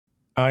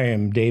I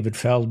am David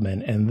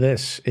Feldman, and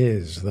this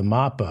is the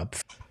Mop-Up.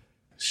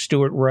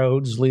 Stuart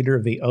Rhodes, leader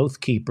of the Oath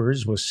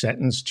Keepers, was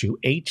sentenced to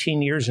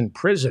 18 years in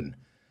prison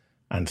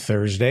on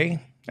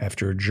Thursday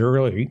after a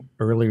jury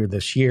earlier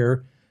this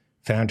year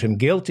found him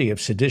guilty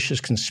of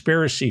seditious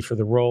conspiracy for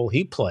the role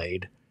he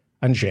played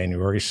on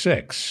January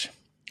 6.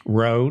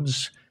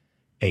 Rhodes,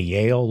 a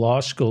Yale Law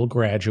School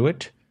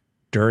graduate,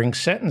 during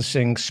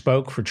sentencing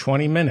spoke for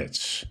 20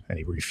 minutes, and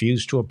he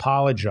refused to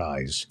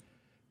apologize,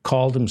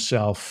 called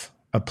himself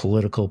a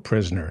political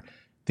prisoner.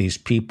 These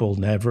people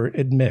never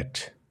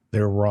admit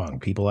they're wrong.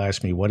 People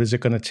ask me, what is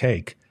it going to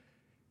take?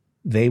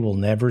 They will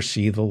never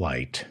see the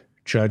light.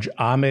 Judge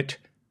Amit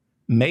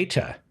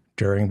Mehta,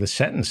 during the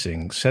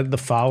sentencing, said the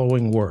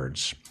following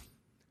words: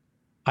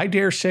 "I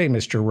dare say,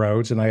 Mr.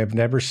 Rhodes, and I have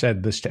never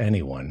said this to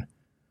anyone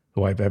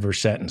who I've ever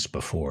sentenced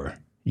before,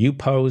 you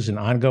pose an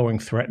ongoing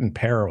threat and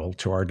peril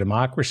to our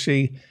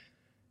democracy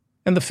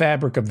and the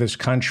fabric of this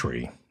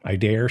country. I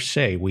dare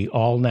say we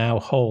all now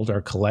hold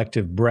our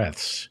collective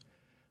breaths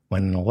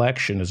when an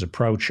election is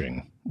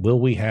approaching. Will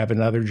we have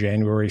another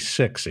January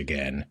 6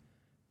 again?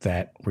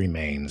 That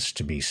remains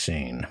to be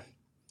seen."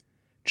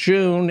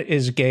 June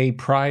is Gay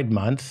Pride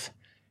Month,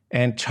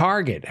 and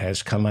Target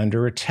has come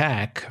under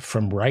attack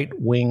from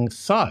right-wing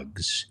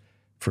thugs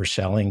for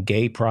selling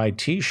gay pride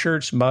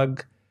T-shirts,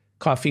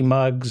 coffee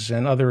mugs,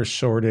 and other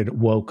assorted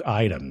woke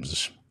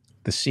items.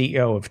 The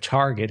CEO of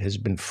Target has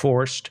been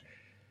forced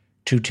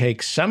to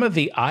take some of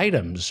the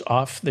items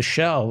off the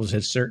shelves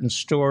at certain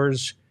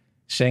stores,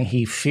 saying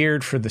he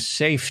feared for the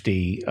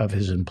safety of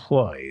his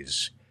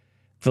employees.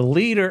 The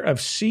leader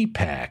of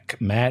CPAC,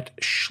 Matt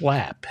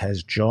Schlapp,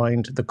 has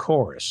joined the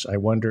chorus. I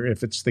wonder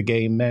if it's the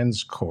gay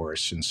men's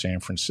chorus in San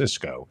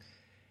Francisco.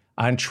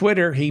 On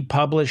Twitter, he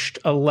published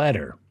a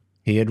letter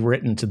he had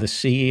written to the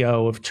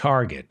CEO of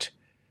Target,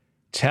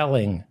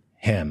 telling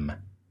him,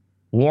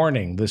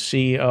 warning the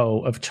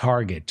CEO of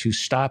Target to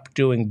stop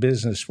doing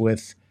business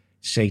with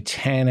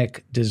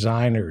satanic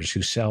designers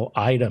who sell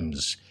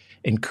items,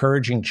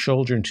 encouraging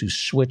children to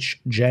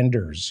switch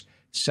genders,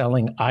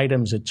 selling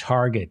items at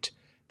Target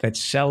that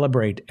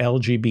celebrate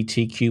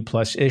LGBTQ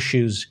plus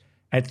issues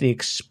at the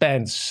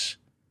expense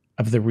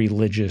of the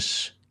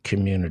religious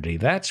community.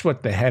 That's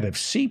what the head of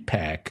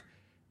CPAC,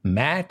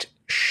 Matt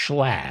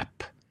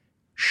Schlapp,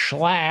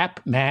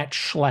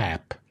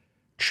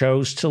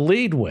 chose to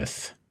lead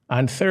with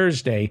on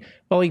Thursday.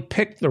 Well, he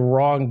picked the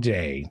wrong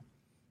day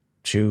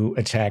to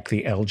attack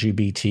the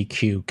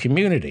LGBTQ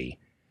community,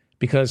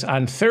 because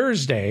on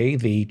Thursday,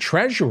 the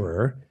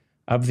treasurer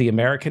of the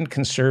American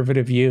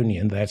Conservative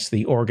Union, that's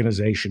the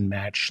organization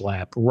Matt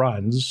Schlapp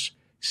runs,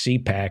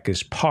 CPAC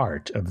is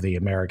part of the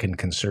American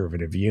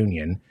Conservative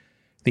Union,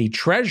 the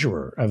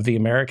treasurer of the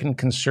American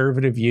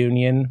Conservative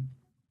Union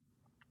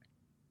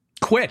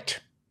quit,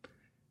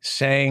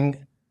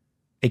 saying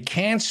a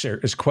cancer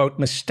is, quote,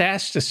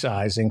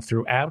 metastasizing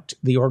throughout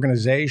the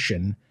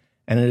organization,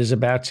 and it is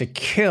about to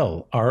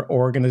kill our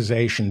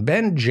organization.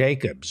 Ben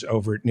Jacobs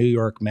over at New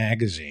York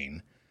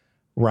Magazine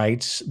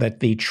writes that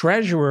the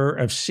treasurer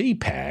of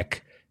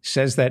CPAC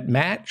says that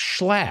Matt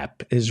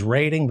Schlapp is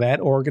raiding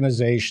that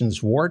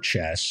organization's war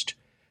chest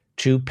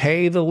to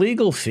pay the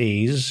legal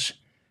fees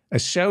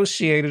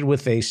associated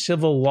with a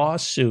civil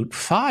lawsuit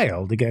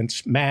filed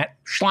against Matt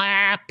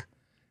Schlapp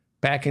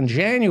back in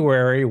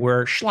January,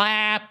 where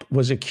Schlapp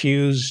was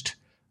accused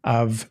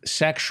of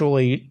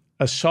sexually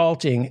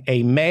assaulting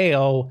a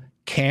male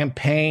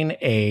campaign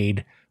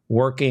aide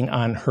working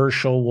on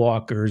Herschel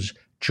Walker's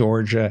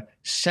Georgia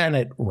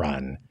Senate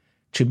run.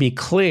 To be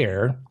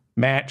clear,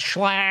 Matt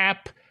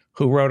Schlapp,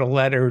 who wrote a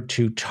letter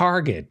to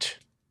Target,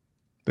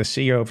 the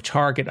CEO of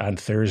Target on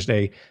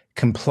Thursday,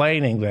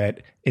 complaining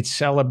that it's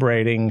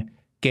celebrating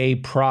Gay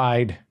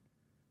Pride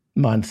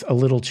Month a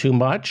little too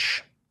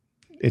much.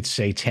 It's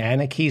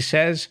satanic, he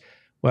says.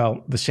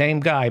 Well, the same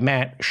guy,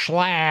 Matt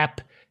Schlapp,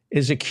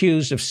 is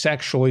accused of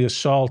sexually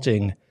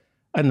assaulting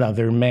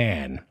another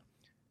man.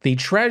 The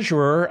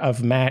treasurer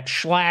of Matt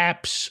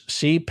Schlapp's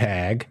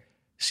CPAC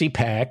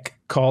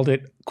called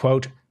it,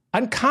 quote,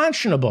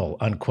 unconscionable,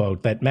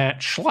 unquote, that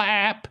Matt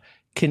Schlapp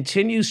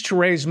continues to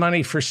raise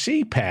money for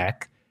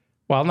CPAC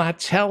while not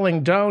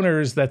telling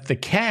donors that the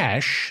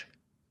cash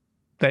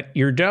that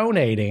you're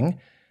donating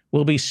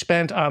will be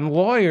spent on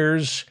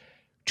lawyers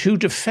to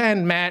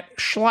defend Matt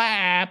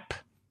Schlapp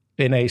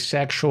in a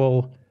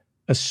sexual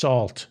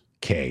assault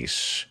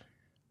case.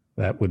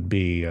 That would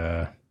be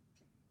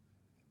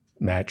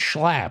Matt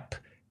Schlapp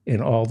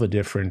in all the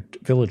different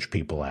Village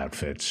People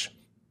outfits.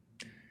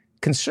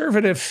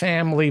 Conservative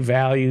family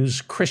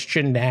values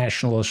Christian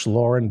nationalist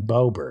Lauren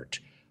Boebert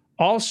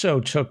also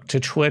took to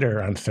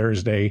Twitter on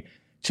Thursday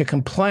to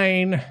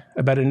complain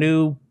about a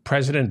new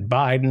President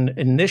Biden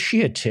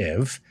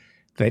initiative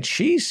that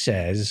she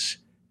says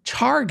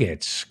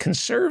targets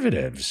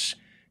conservatives.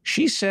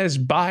 She says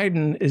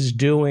Biden is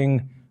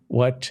doing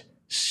what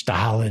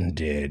Stalin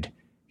did.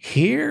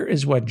 Here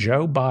is what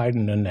Joe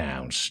Biden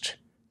announced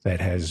that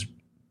has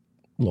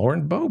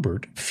Lauren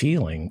Boebert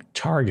feeling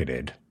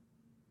targeted.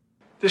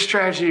 This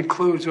strategy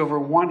includes over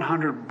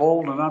 100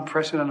 bold and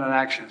unprecedented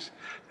actions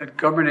that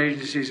government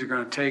agencies are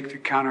going to take to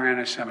counter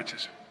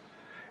anti-Semitism.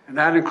 And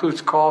that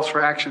includes calls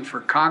for action for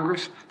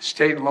Congress,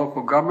 state and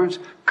local governments,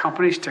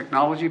 companies,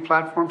 technology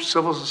platforms,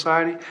 civil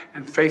society,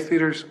 and faith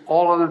leaders,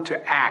 all of them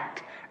to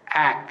act.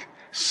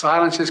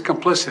 Silence is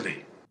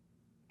complicity.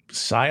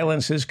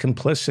 Silence is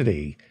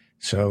complicity.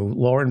 So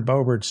Lauren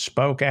Boebert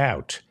spoke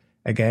out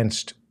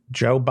against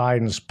Joe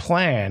Biden's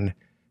plan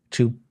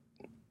to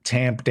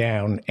tamp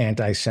down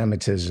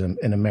anti-Semitism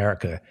in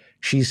America.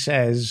 She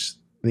says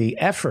the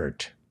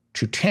effort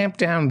to tamp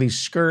down the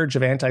scourge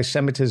of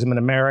anti-Semitism in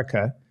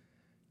America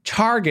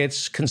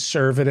targets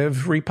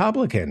conservative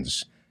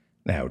Republicans.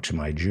 Now, to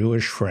my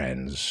Jewish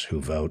friends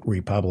who vote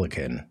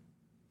Republican,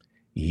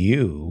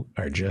 you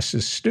are just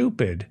as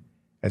stupid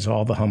as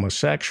all the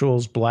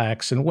homosexuals,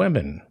 blacks, and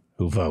women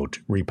who vote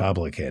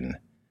Republican.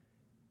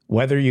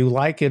 Whether you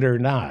like it or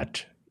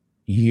not,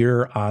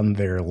 you're on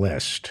their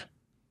list.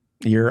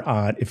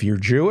 If you're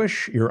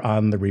Jewish, you're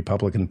on the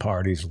Republican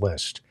Party's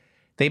list.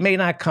 They may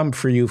not come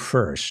for you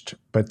first,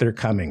 but they're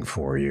coming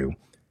for you.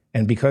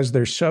 And because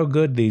they're so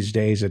good these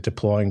days at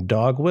deploying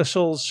dog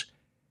whistles,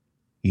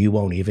 you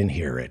won't even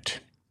hear it.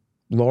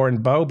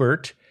 Lauren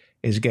Boebert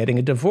is getting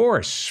a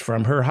divorce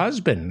from her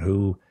husband,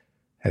 who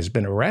has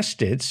been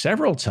arrested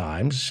several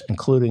times,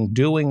 including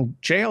doing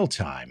jail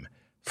time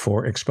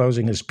for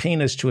exposing his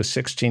penis to a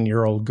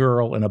 16-year-old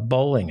girl in a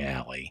bowling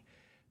alley.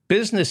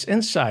 Business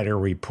Insider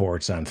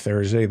reports on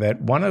Thursday that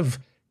one of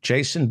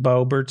Jason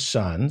Boebert's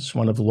sons,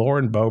 one of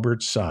Lauren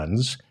Boebert's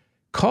sons,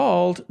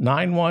 called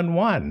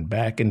 911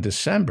 back in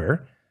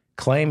December,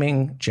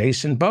 claiming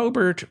Jason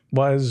Boebert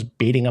was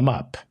beating him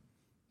up.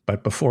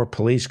 But before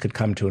police could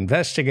come to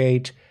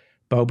investigate,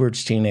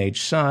 Boebert's teenage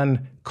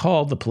son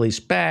called the police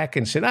back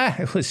and said,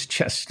 it was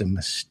just a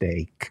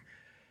mistake.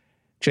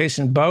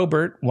 Jason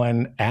Boebert,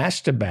 when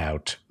asked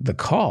about the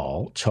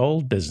call,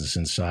 told Business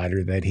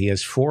Insider that he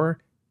has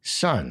 4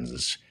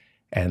 sons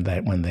and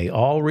that when they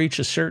all reach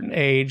a certain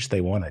age,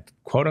 they want to,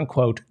 quote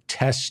unquote,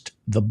 test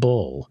the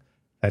bull.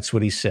 That's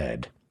what he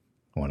said.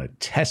 I want to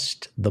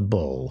test the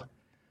bull.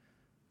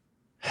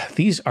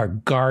 These are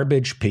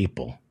garbage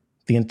people.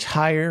 The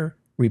entire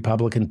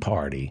Republican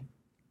Party,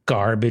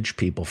 garbage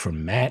people,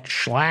 from Matt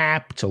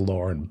Schlapp to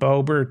Lauren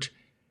Boebert,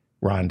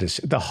 Ron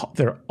DeSantis.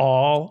 They're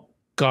all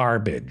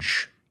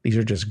garbage. These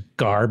are just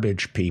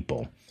garbage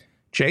people.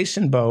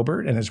 Jason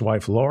Boebert and his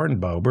wife Lauren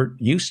Boebert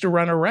used to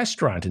run a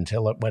restaurant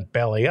until it went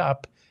belly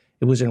up.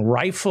 It was in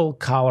Rifle,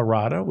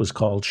 Colorado. It was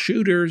called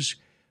Shooters,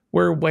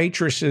 where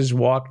waitresses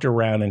walked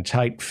around in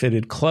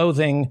tight-fitted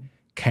clothing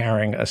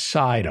carrying a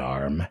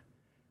sidearm,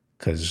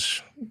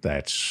 because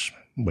that's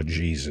what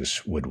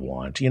Jesus would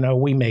want. You know,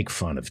 we make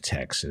fun of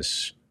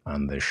Texas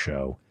on this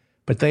show,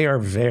 but they are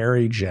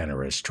very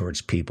generous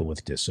towards people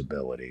with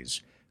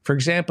disabilities. For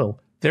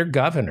example, their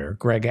governor,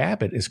 Greg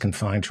Abbott, is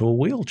confined to a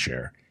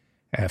wheelchair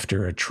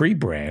after a tree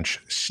branch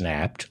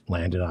snapped,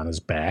 landed on his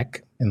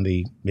back in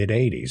the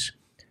mid-'80s.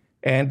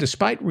 And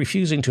despite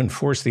refusing to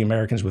enforce the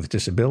Americans with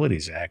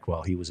Disabilities Act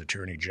while he was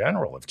Attorney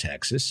General of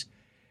Texas,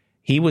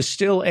 he was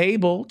still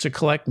able to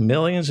collect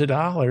millions of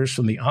dollars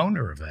from the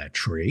owner of that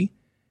tree,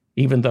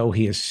 even though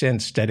he has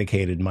since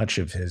dedicated much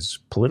of his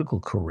political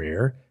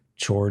career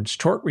towards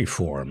tort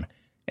reform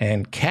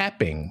and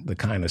capping the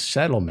kind of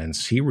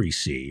settlements he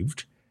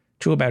received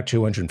to about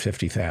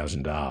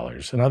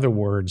 $250,000. In other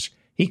words,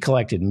 he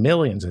collected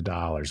millions of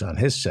dollars on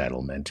his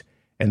settlement,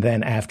 and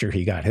then after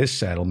he got his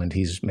settlement,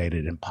 he's made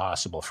it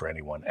impossible for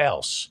anyone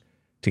else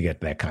to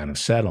get that kind of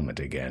settlement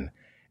again.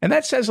 And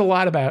that says a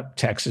lot about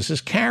Texas's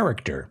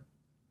character.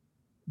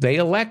 They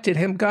elected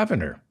him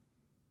governor.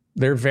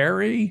 They're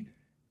very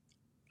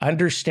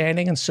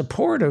understanding and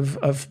supportive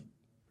of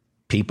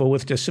people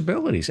with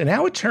disabilities. And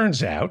now it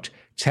turns out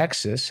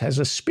Texas has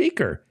a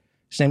speaker.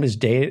 His name is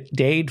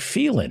Dade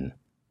Phelan.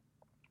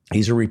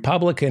 He's a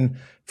Republican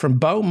from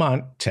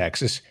Beaumont,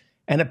 Texas,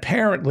 and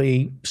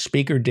apparently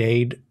Speaker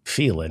Dade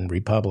Phelan,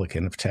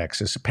 Republican of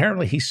Texas,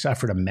 apparently he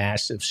suffered a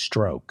massive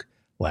stroke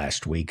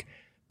last week.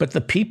 But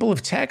the people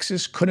of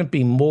Texas couldn't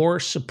be more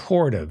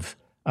supportive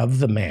of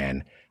the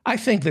man. I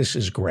think this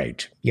is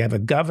great. You have a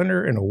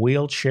governor in a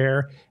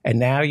wheelchair, and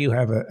now you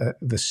have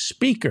the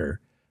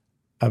Speaker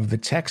of the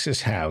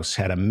Texas House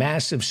had a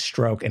massive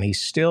stroke, and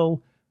he's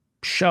still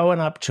showing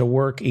up to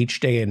work each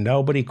day, and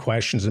nobody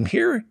questions him.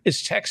 Here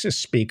is Texas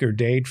Speaker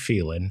Dade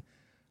Phelan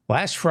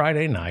last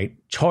Friday night,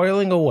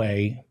 toiling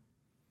away,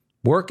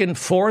 working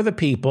for the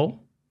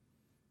people,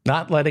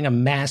 not letting a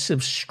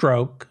massive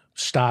stroke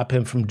stop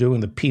him from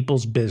doing the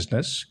people's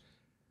business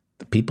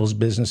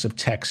of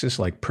Texas,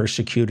 like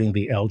persecuting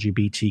the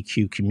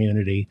LGBTQ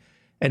community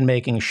and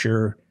making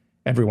sure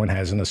everyone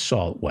has an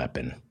assault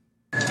weapon.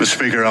 Mr.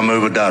 Speaker, I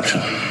move adoption.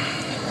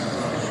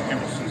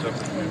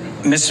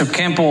 Mr.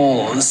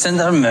 Campbell, send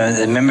that amendment.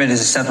 The amendment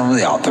is acceptable to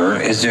the author.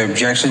 Is there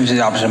objection to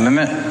the opposite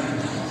amendment?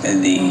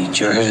 And the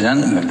chair has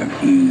none. The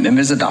amendment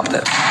is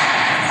adopted.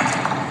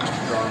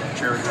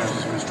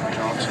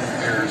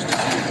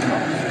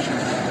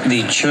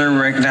 The chair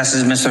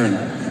recognizes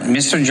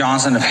Mr.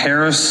 Johnson of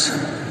Harris.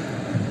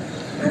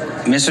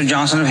 Mr.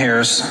 Johnson of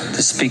Harris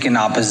to speak in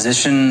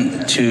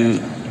opposition to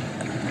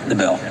the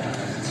bill.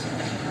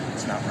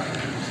 It's not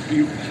right.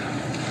 You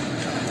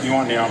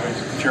want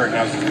Niave? Chair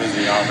has Ms.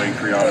 Niave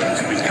Criado to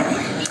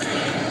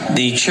speak.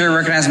 The chair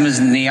recognizes Ms.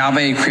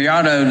 Niave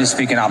Criado to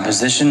speak in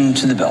opposition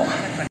to the bill.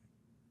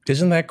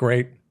 Isn't that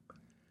great?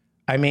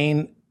 I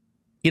mean,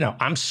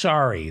 I'm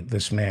sorry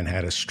this man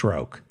had a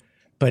stroke,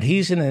 but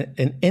he's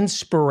an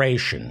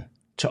inspiration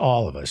to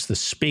all of us. The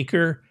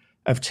Speaker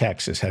of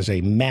Texas has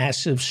a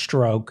massive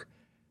stroke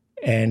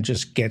and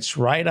just gets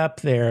right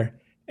up there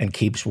and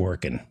keeps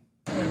working.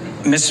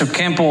 Mr.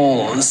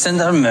 Campbell,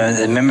 send that amendment.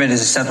 The amendment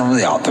is acceptable to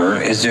the author.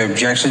 Is there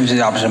objection to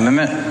the opposite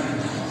amendment?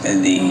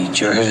 And the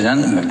chair has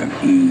none. The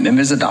amendment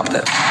is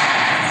adopted.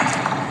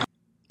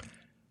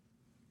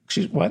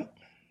 Excuse what?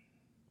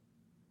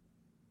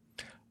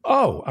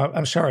 Oh,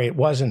 I'm sorry. It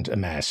wasn't a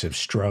massive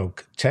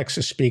stroke.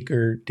 Texas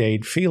Speaker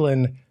Dade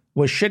Phelan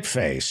was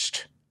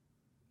shit-faced.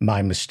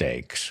 My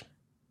mistakes.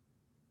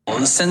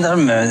 Send that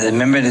amendment. The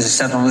amendment is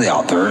acceptable to the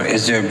author.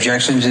 Is there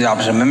objection to the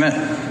opposite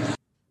amendment?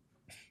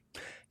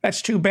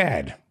 That's too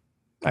bad.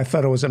 I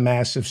thought it was a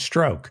massive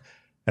stroke,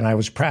 and I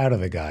was proud of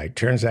the guy.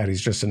 Turns out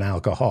he's just an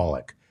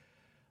alcoholic.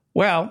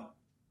 Well,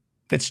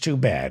 that's too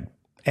bad.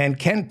 And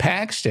Ken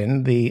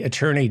Paxton, the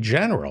Attorney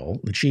General,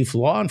 the Chief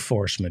Law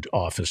Enforcement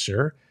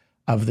Officer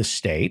of the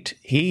state,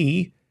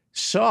 he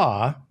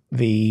saw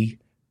the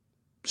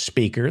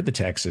speaker, the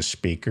Texas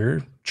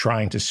speaker,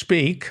 trying to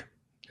speak,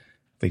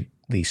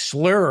 the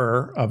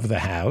slur of the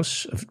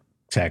House of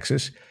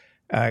Texas.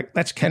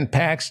 That's Ken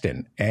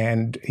Paxton,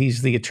 and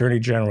he's the Attorney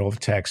General of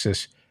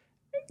Texas,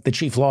 the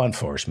Chief Law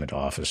Enforcement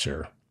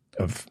Officer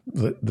of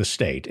the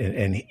state.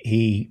 And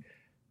he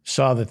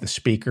saw that the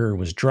speaker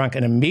was drunk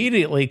and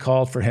immediately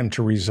called for him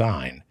to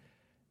resign.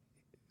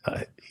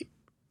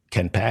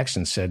 Ken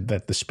Paxton said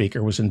that the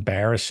speaker was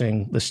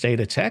embarrassing the state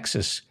of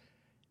Texas.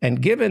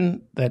 And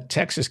given that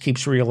Texas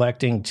keeps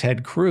reelecting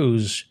Ted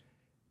Cruz,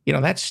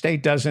 that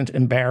state doesn't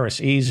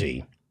embarrass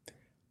easy.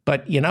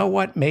 But you know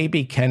what?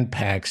 Maybe Ken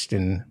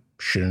Paxton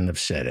shouldn't have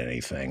said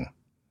anything.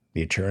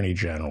 The Attorney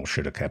General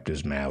should have kept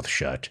his mouth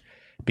shut.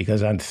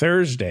 Because on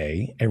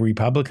Thursday, a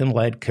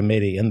Republican-led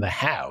committee in the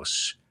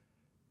House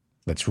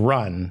that's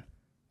run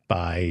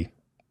by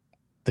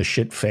the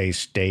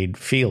shit-faced Dade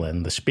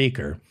Phelan, the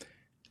speaker,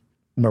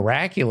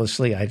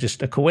 miraculously,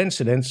 a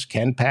coincidence,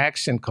 Ken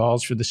Paxton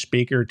calls for the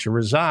speaker to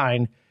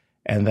resign,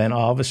 and then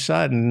all of a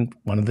sudden,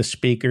 one of the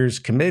speaker's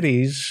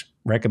committees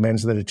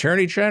recommends that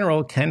Attorney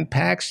General Ken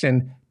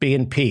Paxton be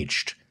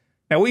impeached.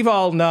 Now, we've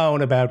all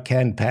known about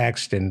Ken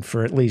Paxton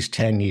for at least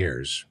 10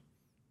 years,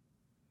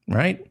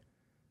 right?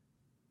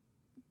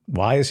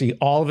 Why is he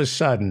all of a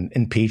sudden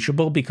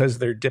impeachable? Because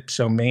their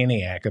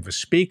dipsomaniac of a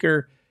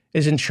speaker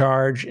is in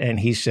charge, and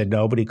he said,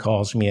 nobody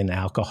calls me an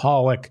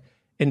alcoholic.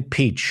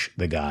 Impeach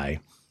the guy.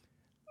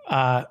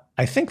 I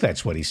think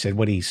that's what he said.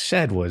 What he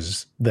said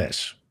was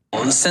this.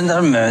 Send that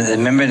amendment. The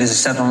amendment is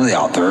acceptable to the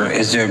author.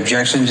 Is there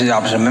objection to the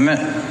opposite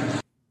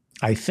amendment?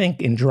 I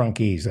think in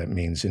drunkese that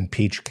means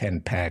impeach Ken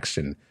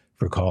Paxton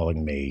for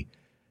calling me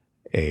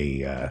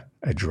a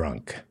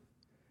drunk.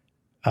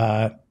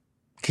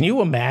 Can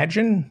you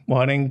imagine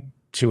wanting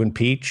to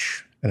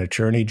impeach an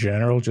attorney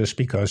general just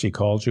because he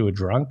called you a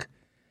drunk?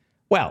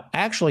 Well,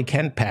 actually,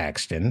 Ken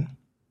Paxton,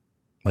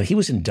 he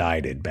was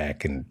indicted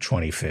back in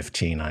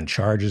 2015 on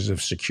charges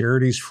of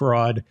securities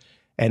fraud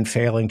and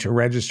failing to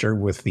register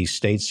with the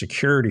state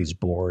securities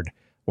board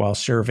while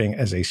serving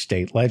as a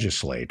state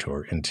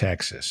legislator in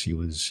Texas. He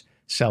was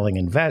selling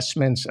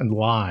investments and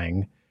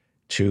lying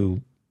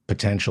to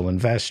potential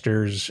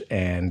investors,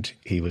 and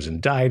he was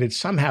indicted.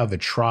 Somehow the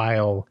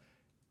trial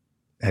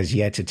has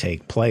yet to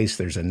take place.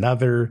 There's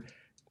another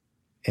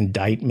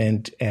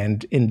indictment.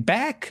 And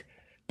back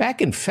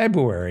in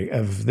February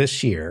of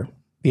this year,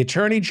 the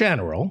Attorney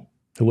General,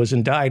 who was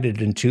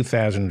indicted in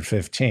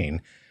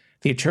 2015,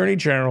 the Attorney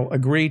General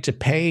agreed to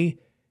pay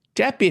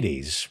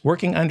deputies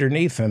working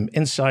underneath him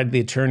inside the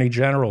Attorney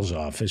General's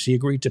office. He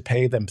agreed to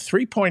pay them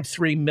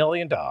 $3.3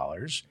 million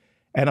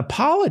and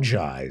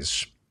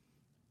apologize.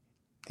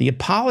 He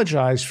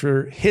apologized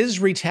for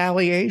his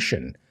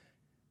retaliation.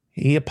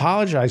 He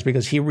apologized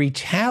because he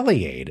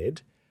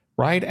retaliated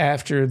right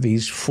after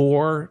these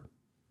 4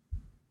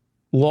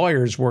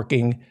 lawyers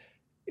working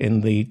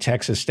in the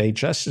Texas State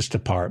Justice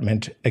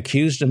Department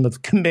accused him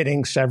of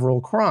committing several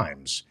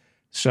crimes.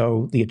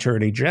 So the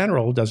Attorney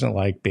General doesn't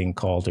like being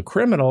called a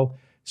criminal,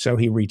 so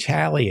he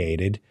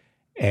retaliated,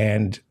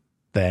 and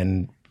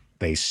then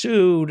they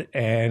sued,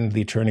 and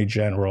the Attorney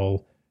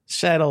General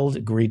settled,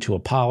 agreed to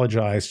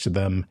apologize to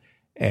them,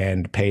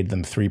 and paid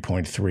them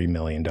 $3.3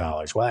 million.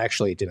 Well,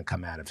 actually, it didn't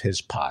come out of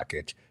his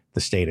pocket.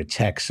 The state of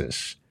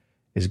Texas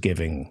is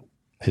giving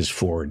his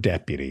 4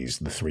 deputies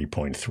the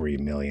 $3.3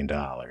 million.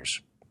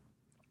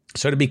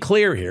 So to be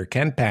clear here,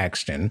 Ken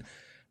Paxton,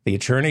 the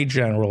Attorney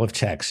General of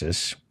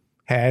Texas,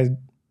 had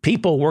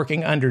people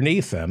working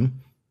underneath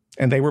him,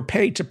 and they were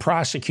paid to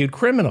prosecute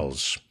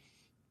criminals.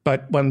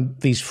 But when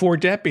these 4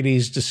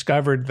 deputies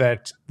discovered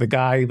that the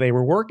guy they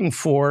were working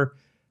for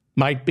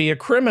might be a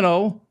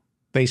criminal,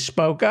 they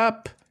spoke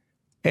up,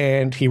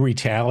 And he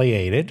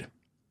retaliated.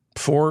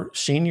 4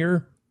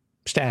 senior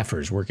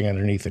staffers working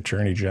underneath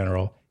Attorney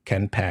General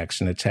Ken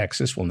Paxton of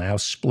Texas will now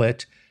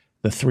split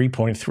the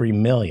 $3.3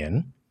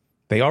 million.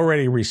 They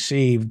already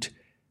received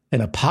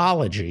an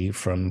apology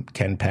from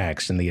Ken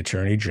Paxton, the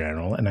Attorney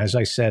General. And as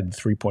I said,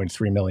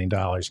 $3.3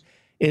 million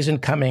isn't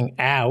coming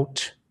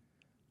out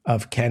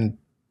of Ken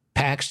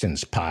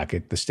Paxton's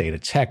pocket. The state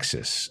of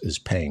Texas is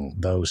paying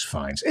those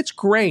fines. It's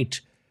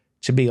great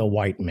to be a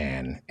white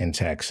man in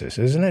Texas,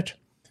 isn't it?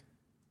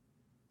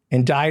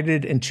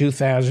 Indicted in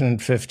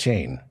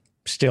 2015,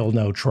 still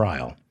no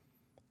trial.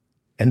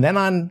 And then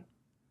on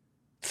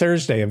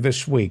Thursday of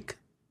this week,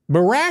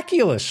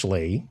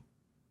 miraculously,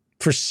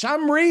 for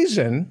some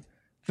reason,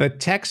 the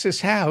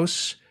Texas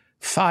House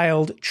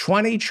filed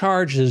 20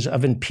 charges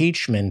of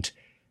impeachment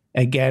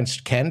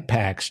against Ken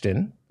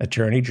Paxton,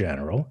 Attorney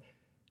General.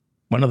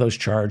 One of those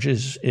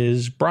charges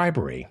is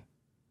bribery.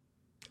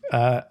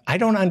 I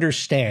don't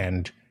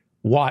understand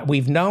why.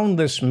 We've known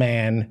this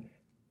man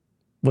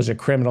was a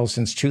criminal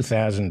since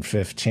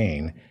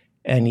 2015,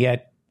 and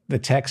yet the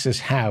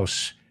Texas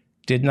House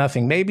did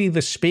nothing. Maybe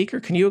the Speaker,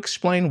 can you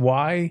explain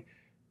why,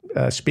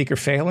 Speaker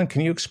Phelan,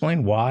 can you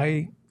explain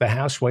why the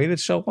House waited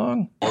so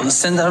long? Well, the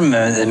Senate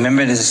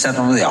amendment is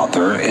acceptable to the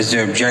author. Is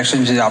there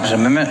objection to the opposite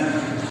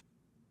amendment?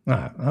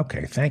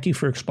 Okay. Thank you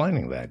for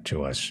explaining that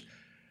to us,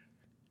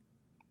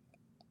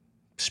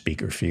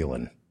 Speaker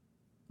Phelan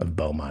of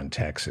Beaumont,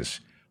 Texas.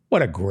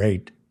 What a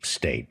great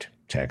state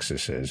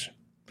Texas is.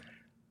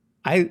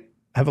 I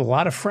have a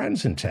lot of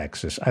friends in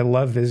Texas. I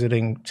love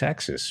visiting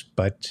Texas,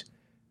 but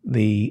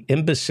the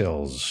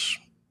imbeciles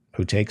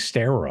who take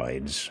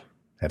steroids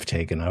have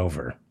taken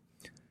over.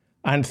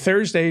 On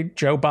Thursday,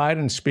 Joe Biden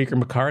and Speaker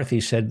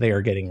McCarthy said they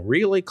are getting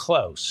really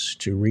close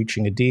to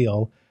reaching a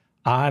deal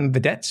on the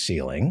debt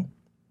ceiling.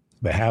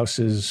 The House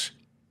is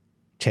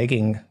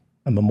taking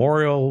a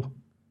Memorial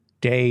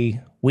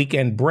Day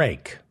weekend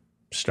break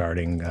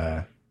starting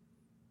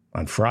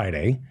on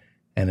Friday,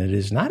 and it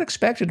is not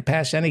expected to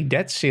pass any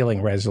debt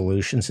ceiling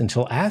resolutions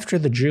until after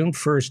the June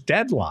 1st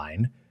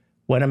deadline,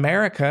 when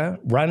America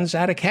runs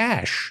out of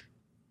cash.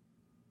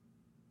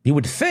 You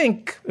would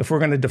think if we're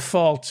going to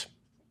default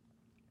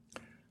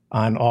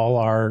on all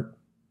our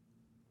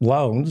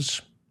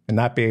loans and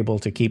not be able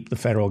to keep the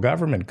federal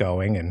government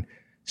going, and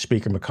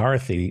Speaker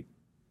McCarthy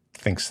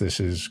thinks this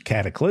is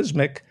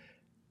cataclysmic,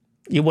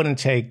 you wouldn't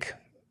take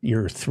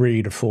your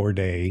 3 to 4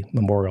 day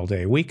Memorial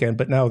Day weekend.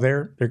 But no,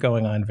 they're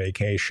going on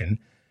vacation.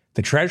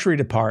 The Treasury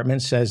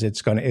Department says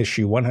it's going to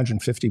issue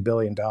 $150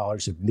 billion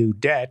of new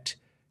debt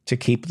to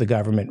keep the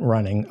government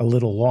running a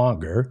little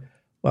longer.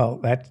 Well,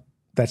 that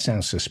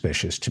sounds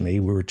suspicious to me.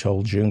 We were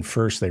told June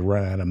 1st they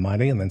run out of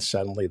money, and then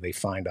suddenly they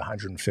find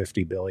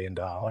 $150 billion.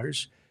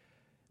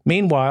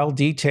 Meanwhile,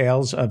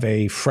 details of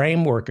a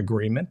framework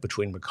agreement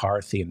between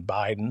McCarthy and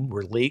Biden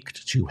were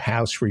leaked to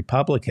House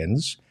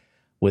Republicans,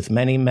 with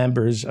many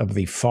members of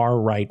the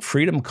far-right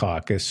Freedom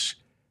Caucus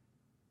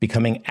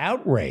becoming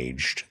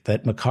outraged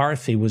that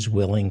McCarthy was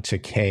willing to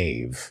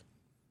cave.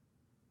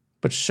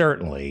 But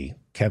certainly,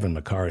 Kevin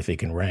McCarthy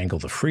can wrangle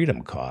the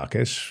Freedom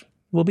Caucus.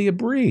 It will be a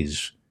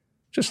breeze,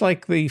 just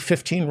like the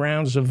 15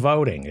 rounds of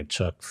voting it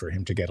took for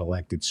him to get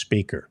elected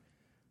Speaker.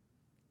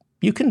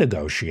 You can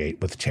negotiate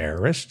with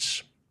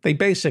terrorists. They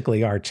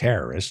basically are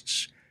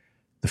terrorists,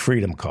 the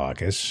Freedom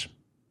Caucus.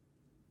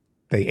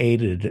 They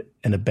aided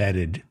and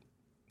abetted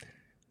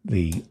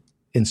the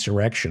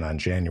insurrection on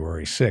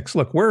January 6th.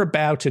 Look, we're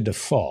about to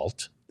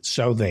default,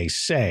 so they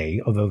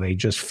say, although they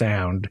just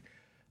found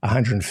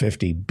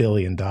 $150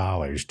 billion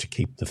to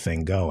keep the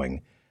thing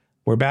going.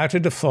 We're about to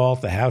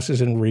default. The House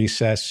is in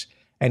recess.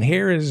 And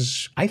here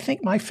is, I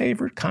think, my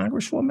favorite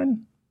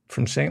Congresswoman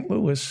from St.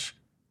 Louis,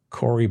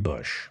 Cori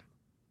Bush.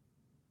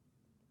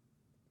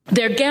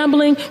 They're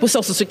gambling with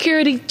Social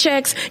Security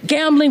checks,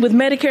 gambling with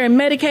Medicare and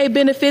Medicaid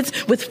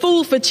benefits, with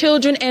food for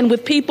children, and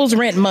with people's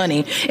rent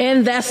money.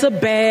 And that's a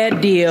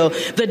bad deal.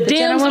 The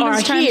Dems are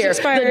here.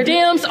 The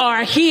Dems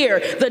are here.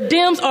 The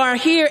Dems are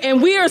here.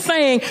 And we are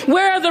saying,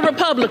 where are the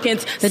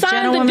Republicans?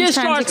 Sign the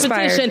discharge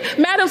petition.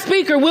 Madam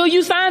Speaker, will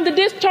you sign the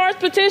discharge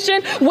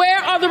petition?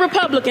 Where are the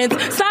Republicans?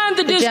 Sign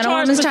the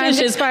discharge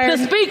petition. The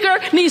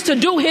Speaker needs to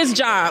do his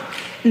job.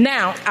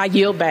 Now, I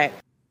yield back.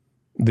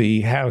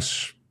 The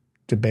House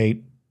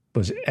debate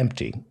was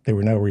empty. There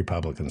were no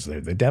Republicans there.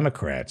 The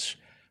Democrats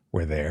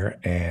were there,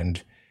 and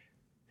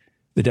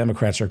the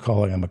Democrats are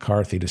calling on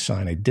McCarthy to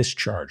sign a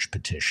discharge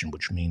petition,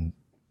 which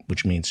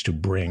means to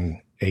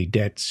bring a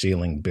debt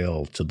ceiling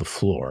bill to the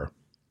floor,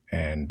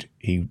 and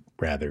he'd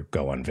rather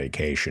go on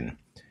vacation.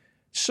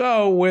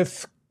 So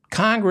with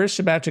Congress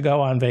about to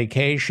go on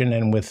vacation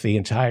and with the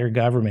entire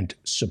government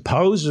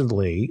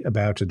supposedly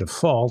about to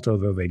default,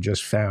 although they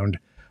just found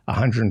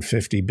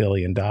 $150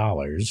 billion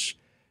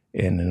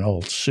in an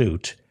old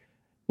suit,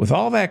 with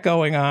all that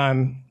going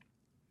on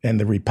and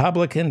the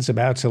Republicans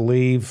about to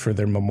leave for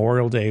their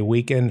Memorial Day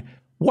weekend,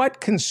 what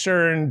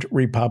concerned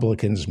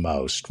Republicans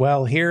most?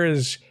 Well, here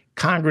is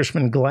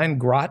Congressman Glenn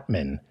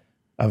Grotman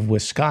of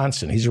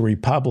Wisconsin. He's a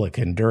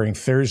Republican during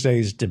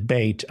Thursday's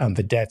debate on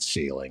the debt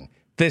ceiling.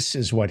 This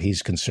is what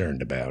he's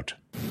concerned about.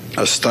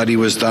 A study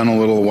was done a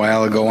little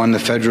while ago on the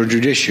federal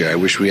judiciary. I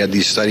wish we had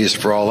these studies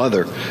for all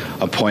other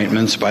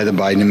appointments by the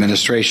Biden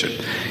administration.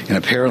 And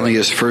apparently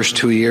his first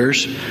 2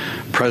 years,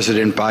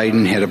 President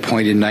Biden had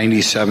appointed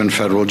 97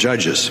 federal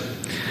judges.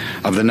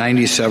 Of the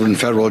 97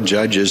 federal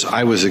judges,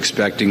 I was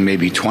expecting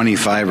maybe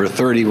 25 or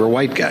 30 were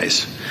white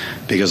guys,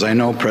 because I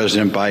know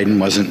President Biden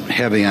wasn't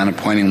heavy on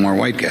appointing more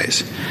white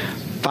guys.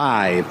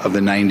 5 of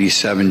the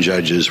 97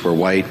 judges were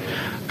white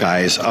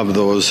guys. Of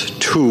those,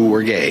 2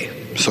 were gay.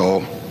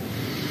 So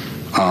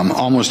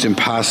almost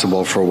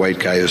impossible for a white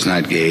guy who's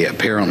not gay,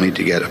 apparently,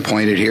 to get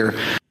appointed here.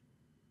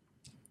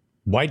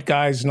 White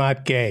guys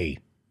not gay.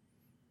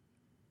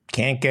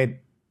 Can't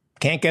get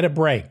a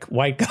break.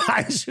 White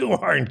guys who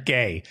aren't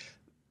gay.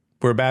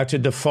 We're about to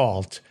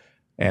default,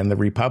 and the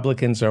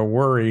Republicans are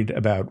worried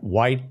about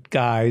white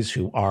guys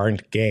who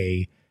aren't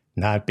gay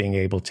not being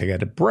able to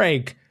get a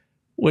break,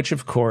 which,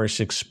 of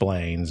course,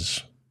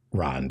 explains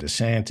Ron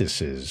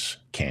DeSantis's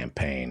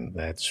campaign.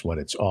 That's what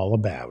it's all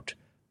about.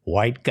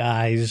 White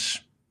guys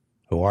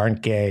who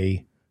aren't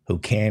gay, who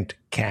can't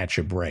catch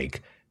a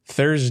break.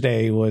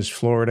 Thursday was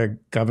Florida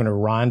Governor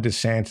Ron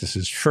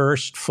DeSantis's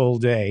first full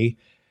day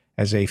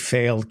as a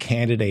failed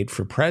candidate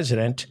for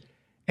president.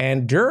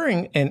 And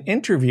during an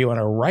interview on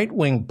a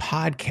right-wing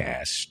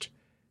podcast,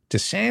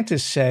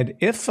 DeSantis said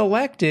if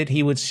elected,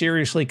 he would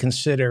seriously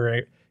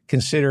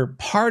consider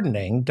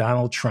pardoning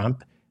Donald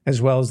Trump,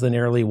 as well as the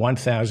nearly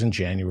 1,000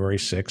 January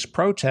 6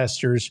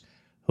 protesters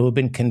who have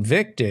been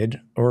convicted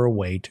or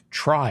await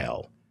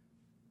trial.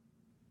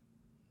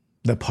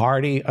 The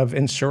party of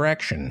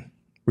insurrection.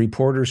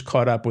 Reporters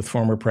caught up with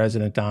former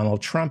President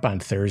Donald Trump on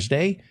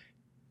Thursday.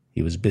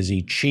 He was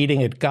busy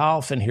cheating at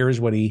golf, and here's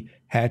what he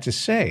had to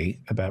say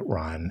about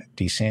Ron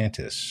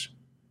DeSantis.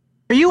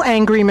 Are you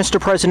angry, Mr.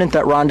 President,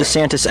 that Ron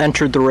DeSantis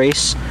entered the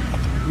race?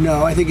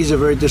 No, I think he's a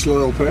very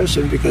disloyal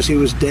person because he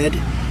was dead.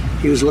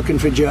 He was looking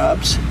for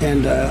jobs,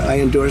 and I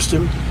endorsed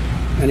him,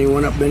 and he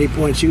went up many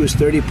points. He was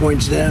 30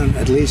 points down,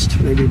 at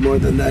least, maybe more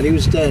than that. He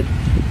was dead.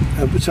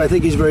 So I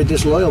think he's very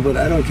disloyal, but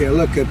I don't care.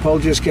 Look, a poll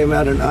just came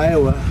out in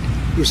Iowa.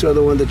 You saw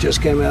the one that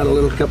just came out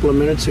a couple of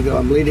minutes ago.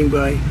 I'm leading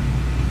by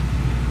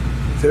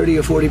 30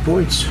 or 40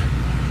 points.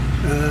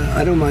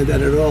 I don't mind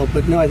that at all.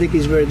 But no, I think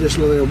he's very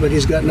disloyal, but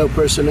he's got no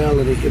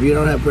personality. If you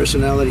don't have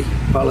personality,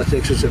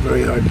 politics is a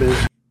very hard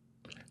business.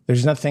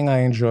 There's nothing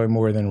I enjoy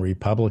more than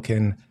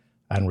Republican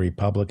on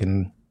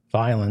Republican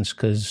violence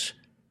because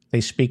they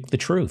speak the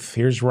truth.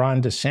 Here's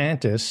Ron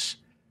DeSantis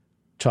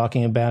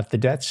talking about the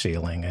debt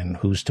ceiling and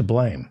who's to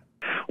blame.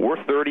 We're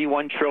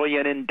 $31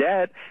 trillion in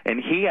debt,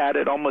 and he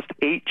added almost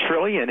 $8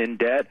 trillion in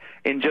debt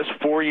in just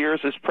 4 years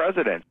as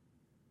president.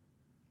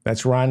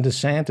 That's Ron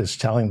DeSantis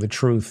telling the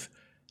truth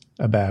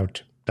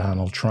about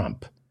Donald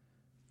Trump.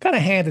 Got to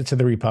hand it to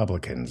the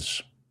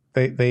Republicans.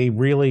 They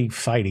really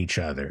fight each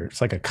other.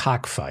 It's like a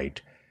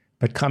cockfight.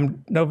 But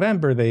come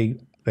November,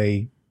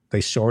 they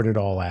sort it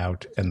all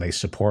out and they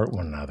support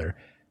one another.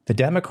 The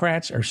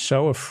Democrats are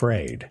so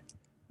afraid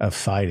of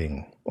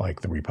fighting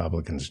like the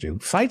Republicans do.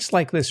 Fights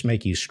like this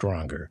make you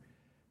stronger.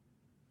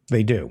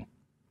 They do.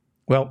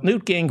 Well,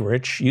 Newt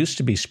Gingrich used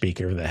to be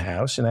Speaker of the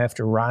House, and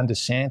after Ron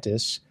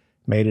DeSantis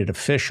made it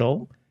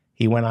official,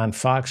 he went on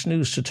Fox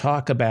News to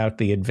talk about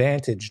the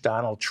advantage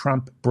Donald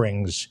Trump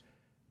brings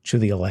to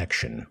the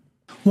election.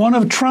 One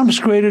of Trump's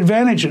great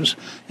advantages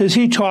is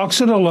he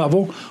talks at a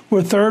level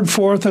where 3rd,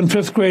 4th, and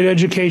 5th grade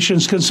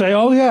educations can say,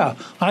 oh, yeah,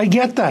 I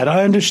get that.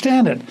 I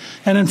understand it.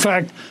 And in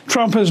fact,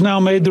 Trump has now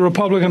made the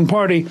Republican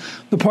Party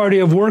the party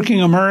of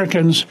working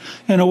Americans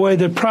in a way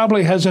that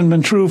probably hasn't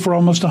been true for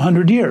almost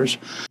 100 years.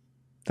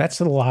 That's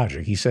the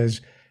logic. He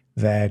says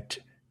that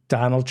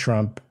Donald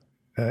Trump,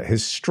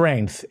 his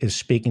strength is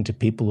speaking to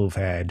people who've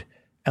had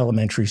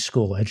elementary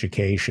school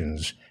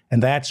educations.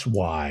 And that's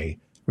why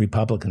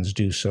Republicans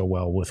do so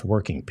well with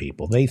working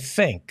people. They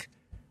think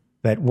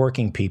that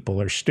working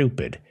people are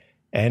stupid.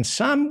 And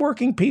some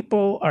working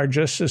people are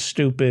just as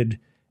stupid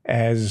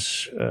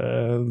as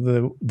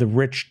the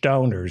rich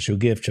donors who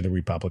give to the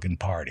Republican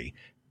Party.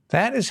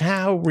 That is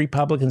how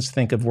Republicans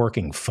think of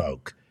working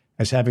folk,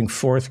 as having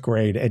 4th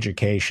grade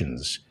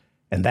educations.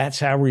 And that's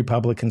how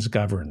Republicans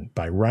govern,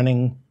 by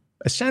running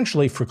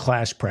essentially for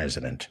class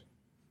president.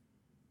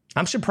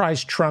 I'm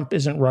surprised Trump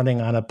isn't running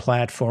on a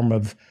platform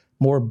of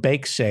more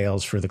bake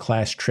sales for the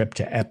class trip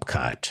to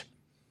Epcot.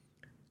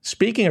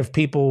 Speaking of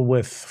people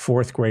with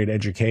 4th grade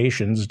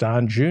educations,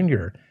 Don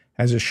Jr.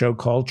 has a show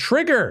called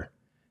Trigger.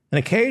 And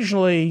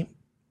occasionally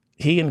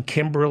he and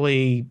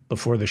Kimberly,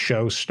 before the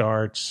show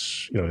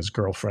starts, his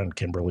girlfriend,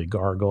 Kimberly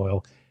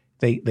Gargoyle,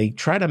 they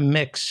try to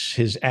mix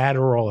his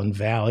Adderall and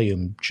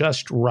Valium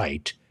just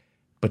right.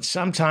 But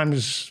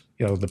sometimes,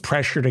 the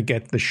pressure to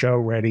get the show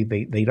ready,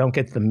 they don't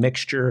get the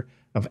mixture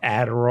of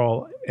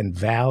Adderall and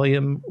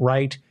Valium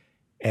right.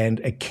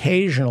 And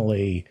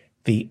occasionally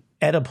the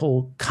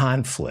edible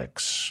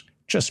conflicts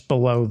just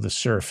below the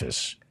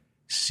surface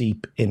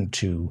seep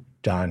into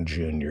Don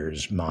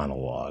Jr.'s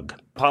monologue.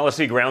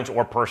 Policy grounds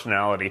or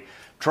personality.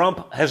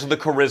 Trump has the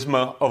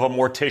charisma of a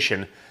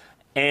mortician.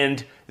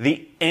 and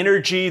the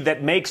energy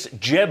that makes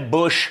Jeb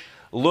Bush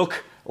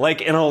look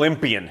like an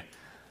Olympian.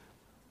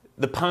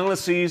 The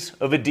policies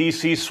of a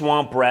D.C.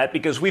 swamp rat,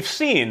 because we've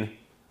seen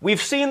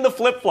the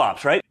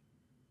flip-flops, right?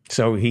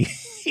 So you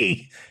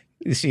see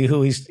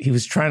who he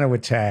was trying to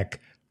attack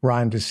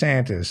Ron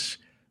DeSantis,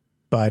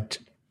 but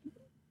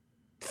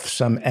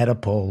some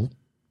Oedipal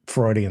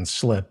Freudian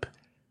slip,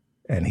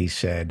 and he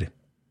said,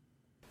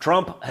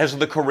 Trump has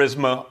the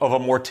charisma of a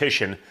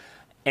mortician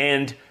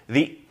and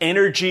the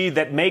energy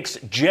that makes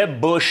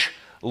Jeb Bush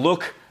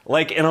look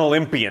like an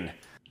Olympian.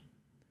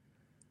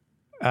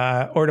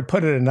 Or to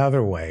put it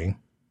another way,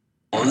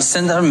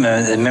 send out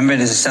the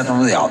amendment is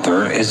acceptable to the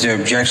author. Is there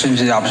objection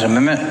to the opposition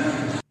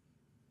amendment?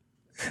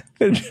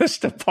 They're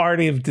just a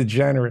party of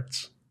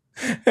degenerates,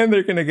 and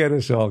they're going to get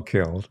us all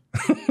killed.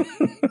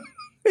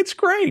 It's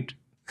great.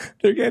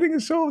 They're getting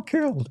us all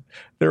killed.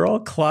 They're all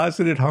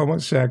closeted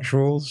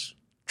homosexuals,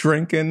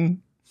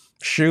 drinking,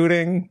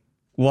 shooting,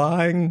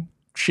 lying,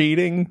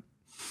 cheating.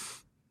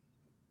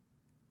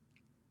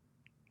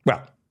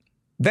 Well,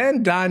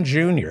 then Don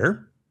Jr.,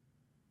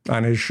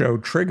 on his show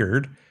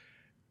Triggered,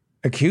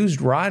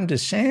 accused Ron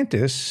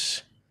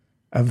DeSantis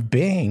of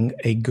being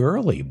a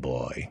girly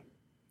boy.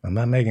 I'm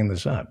not making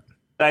this up.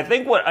 I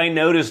think what I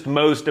noticed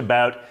most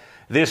about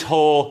this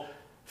whole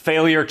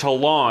failure to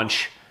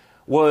launch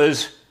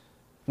was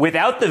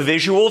without the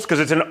visuals, because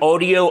it's an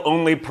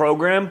audio-only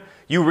program,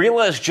 you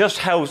realize just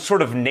how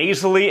sort of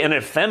nasally and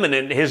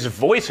effeminate his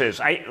voice is.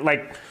 I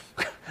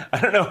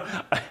don't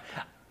know.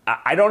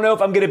 I don't know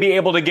if I'm going to be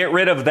able to get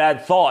rid of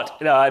that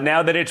thought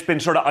now that it's been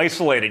sort of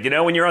isolated. You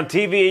know, when you're on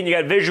TV and you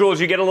got visuals,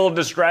 you get a little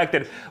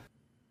distracted.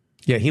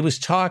 Yeah, he was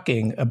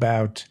talking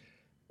about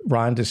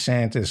Ron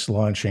DeSantis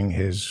launching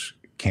his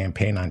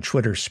campaign on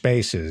Twitter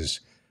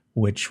Spaces,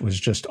 which was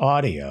just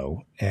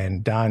audio.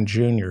 And Don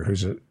Jr.,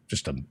 who's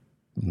just a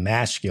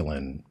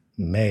masculine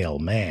male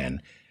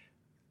man,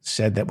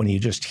 said that when you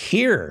just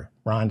hear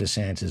Ron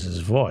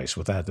DeSantis' voice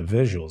without the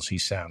visuals, he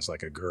sounds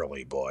like a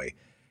girly boy.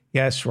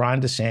 Yes,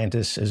 Ron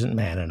DeSantis isn't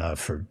man enough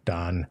for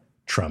Don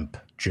Trump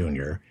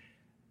Jr.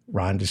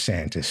 Ron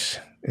DeSantis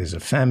is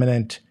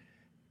effeminate,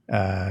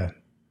 not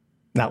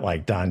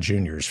like Don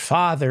Jr.'s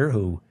father,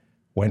 who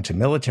went to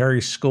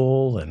military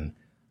school and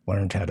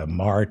learned how to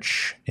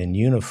march in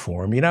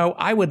uniform. You know,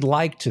 I would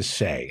like to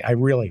say, I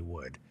really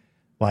would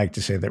like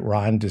to say that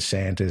Ron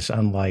DeSantis,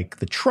 unlike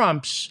the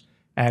Trumps,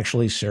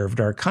 actually served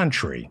our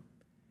country.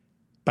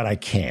 But I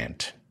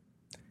can't.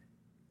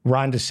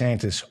 Ron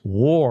DeSantis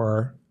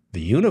wore the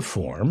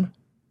uniform,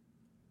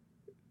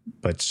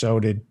 but so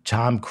did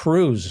Tom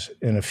Cruise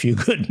in A Few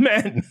Good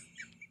Men.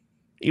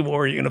 He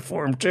wore a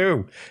uniform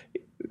too.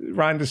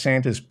 Ron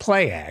DeSantis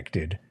play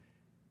acted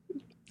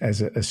as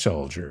a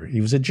soldier.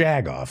 He was a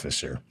JAG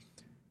officer,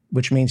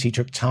 which means he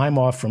took time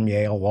off from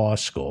Yale Law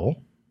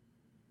School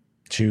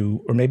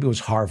or maybe it was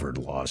Harvard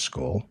Law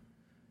School,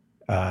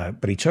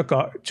 but he took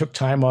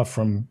time off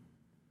from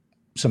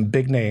some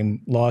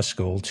big-name law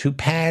school to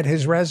pad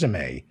his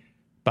resume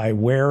by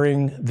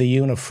wearing the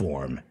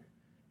uniform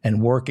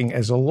and working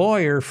as a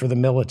lawyer for the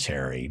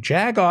military.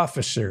 JAG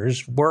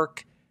officers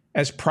work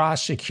as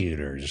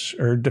prosecutors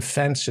or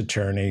defense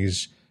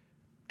attorneys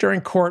during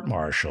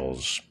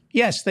court-martials.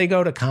 Yes, they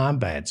go to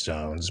combat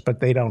zones, but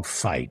they don't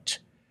fight.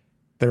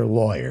 They're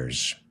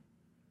lawyers.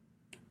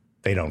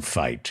 They don't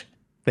fight.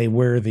 They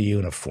wear the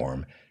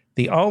uniform.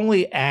 The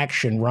only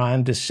action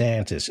Ron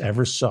DeSantis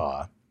ever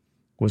saw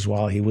was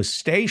while he was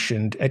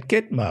stationed at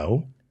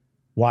Gitmo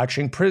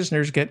watching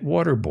prisoners get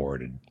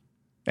waterboarded.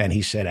 And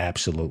he said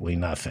absolutely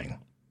nothing.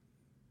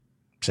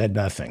 Said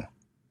nothing.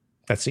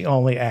 That's the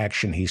only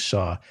action he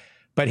saw.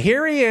 But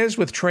here he is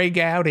with Trey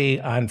Gowdy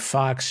on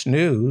Fox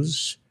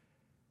News,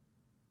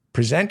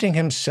 presenting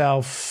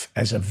himself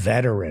as a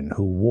veteran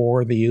who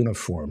wore the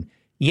uniform.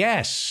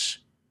 Yes,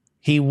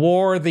 he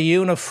wore the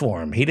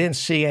uniform. He didn't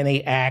see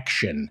any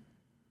action.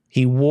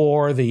 He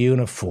wore the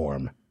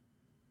uniform.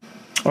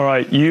 All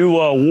right, you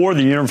wore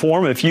the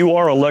uniform. If you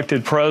are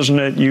elected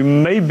president, you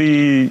may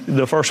be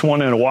the first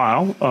one in a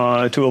while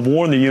to have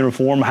worn the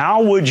uniform.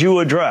 How would you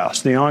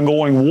address the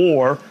ongoing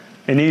war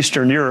in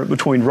Eastern Europe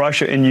between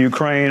Russia and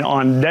Ukraine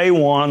on day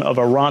one of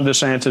a Ron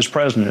DeSantis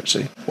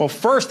presidency? Well,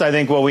 first, I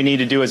think what we need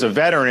to do as a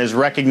veteran is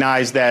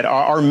recognize that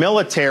our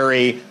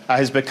military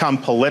has become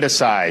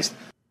politicized.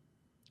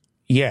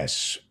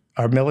 Yes,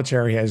 our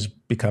military has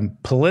become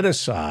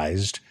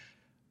politicized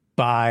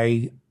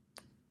by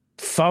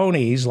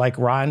phonies like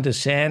Ron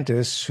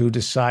DeSantis who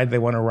decide they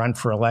want to run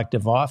for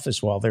elective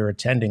office while they're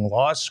attending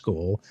law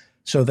school.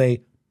 So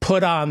they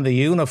put on the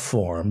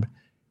uniform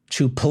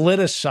to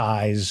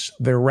politicize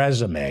their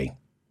resume.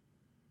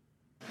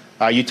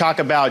 You talk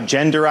about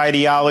gender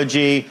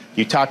ideology.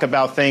 You talk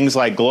about things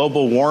like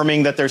global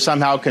warming that they're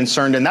somehow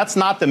concerned in. That's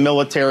not the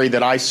military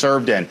that I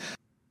served in.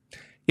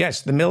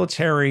 Yes, the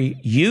military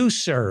you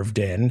served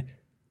in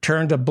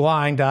turned a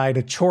blind eye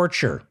to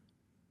torture.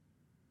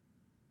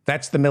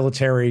 That's the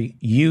military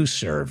you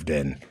served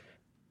in.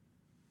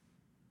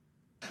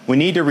 We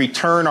need to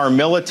return our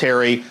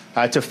military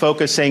to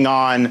focusing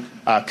on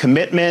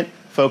commitment,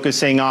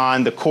 focusing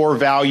on the core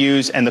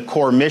values and the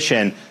core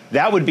mission,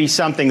 that would be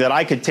something that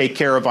I could take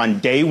care of on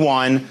day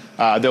one.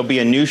 There'll be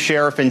a new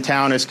sheriff in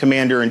town as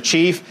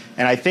commander-in-chief,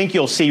 and I think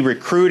you'll see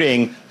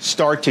recruiting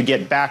start to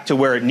get back to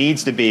where it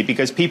needs to be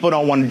because people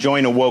don't want to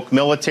join a woke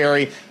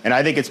military, and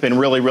I think it's been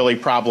really, really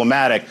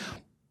problematic.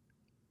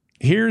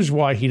 Here's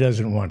why he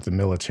doesn't want the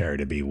military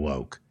to be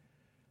woke.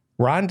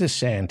 Ron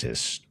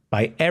DeSantis,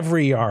 by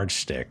every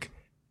yardstick,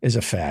 is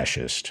a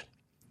fascist.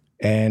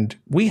 And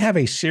we have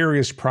a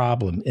serious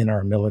problem in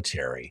our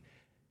military.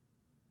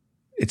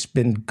 It's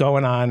been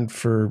going on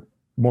for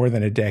more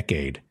than a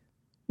decade.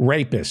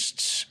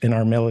 Rapists in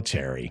our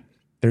military.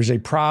 There's a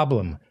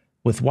problem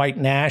with white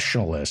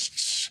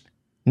nationalists,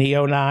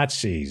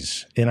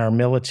 neo-Nazis in our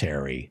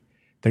military.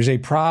 There's a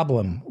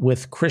problem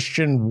with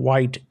Christian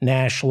white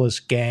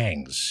nationalist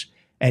gangs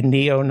and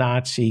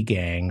neo-Nazi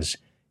gangs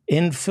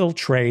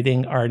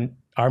infiltrating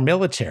our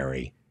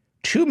military.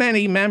 Too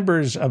many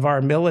members of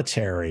our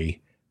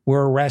military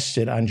were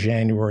arrested on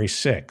January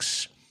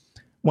 6th.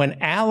 When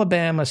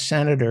Alabama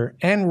Senator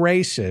and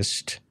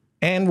racist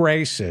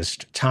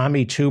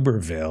Tommy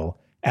Tuberville,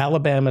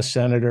 Alabama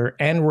Senator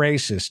and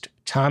racist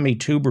Tommy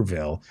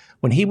Tuberville,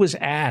 when he was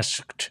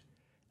asked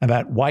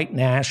about white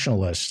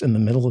nationalists in the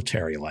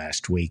military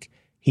last week,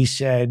 he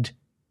said,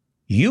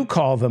 "You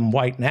call them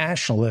white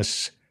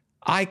nationalists,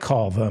 I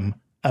call them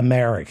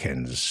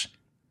Americans."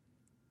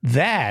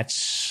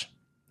 That's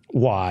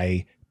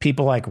why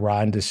people like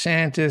Ron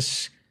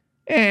DeSantis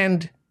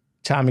and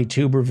Tommy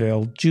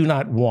Tuberville do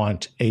not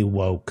want a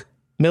woke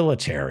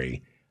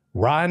military.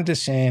 Ron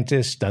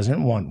DeSantis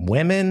doesn't want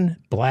women,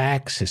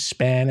 blacks,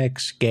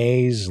 Hispanics,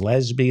 gays,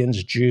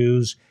 lesbians,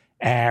 Jews,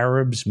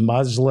 Arabs,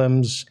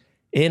 Muslims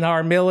in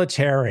our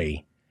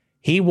military.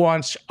 He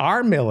wants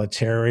our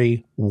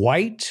military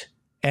white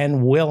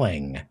and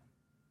willing.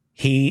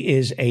 He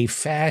is a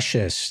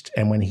fascist,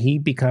 and when he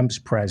becomes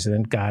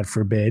president, God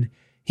forbid,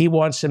 he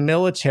wants a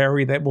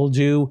military that will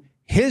do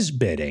his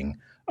bidding,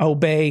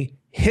 obey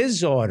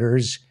his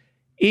orders,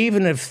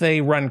 even if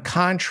they run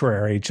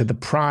contrary to the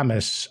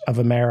promise of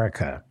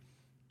America.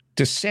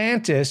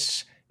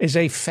 DeSantis is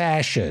a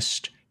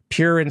fascist,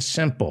 pure and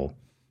simple,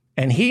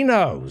 and he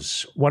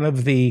knows one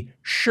of the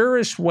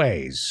surest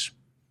ways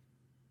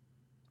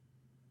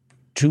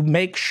to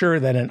make sure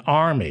that an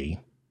army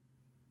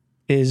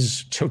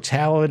is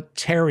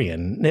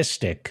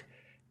totalitarianistic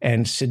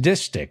and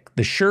sadistic.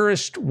 The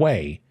surest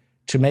way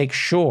to make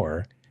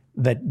sure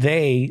that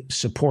they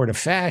support a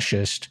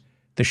fascist,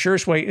 the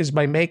surest way is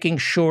by making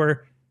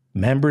sure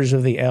members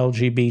of the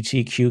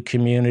LGBTQ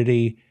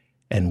community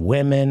and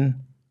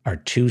women are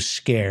too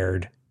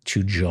scared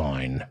to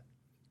join.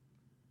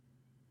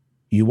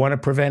 You want to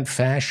prevent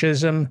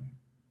fascism?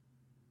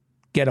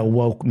 Get a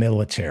woke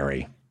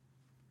military.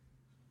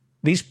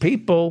 These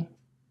people,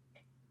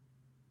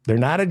 they're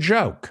not a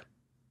joke.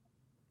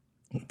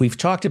 We've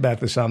talked about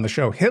this on the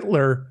show.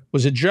 Hitler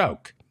was a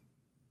joke.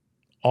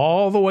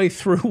 All the way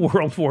through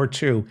World War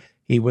II,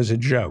 he was a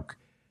joke.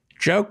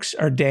 Jokes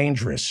are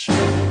dangerous.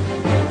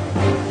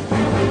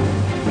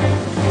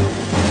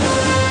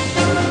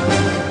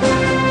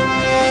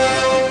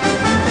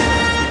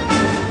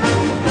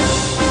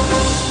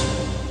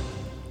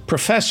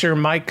 Professor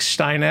Mike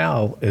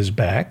Steinel is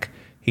back.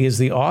 He is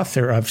the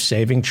author of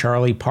Saving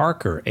Charlie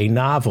Parker, a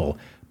novel.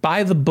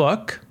 Buy the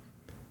book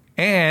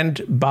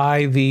and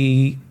buy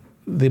the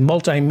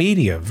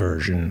multimedia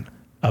version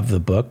of the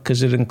book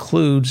because it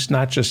includes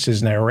not just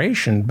his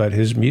narration, but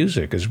his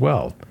music as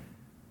well.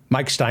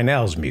 Mike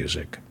Steinel's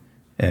music.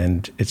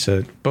 And it's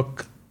a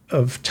book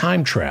of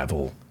time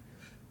travel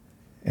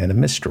and a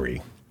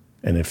mystery.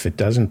 And if it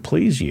doesn't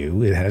please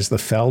you, it has the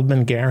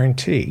Feldman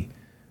guarantee.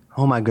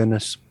 Oh, my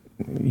goodness.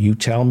 You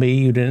tell me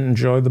you didn't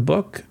enjoy the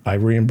book, I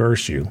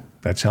reimburse you.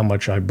 That's how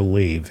much I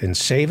believe in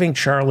Saving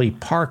Charlie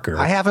Parker.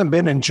 I haven't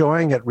been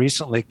enjoying it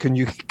recently. Can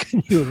you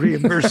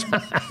reimburse me?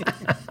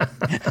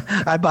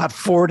 I bought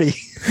 40.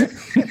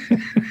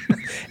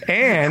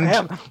 And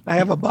I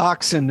have a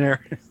box in there.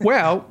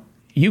 Well,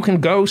 you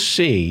can go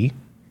see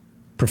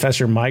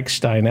Professor Mike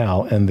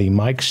Steinel and the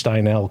Mike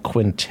Steinel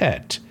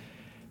Quintet.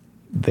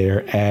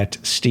 They're at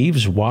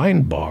Steve's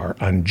Wine Bar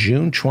on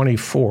June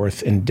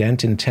 24th in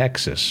Denton,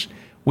 Texas.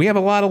 We have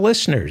a lot of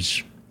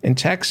listeners in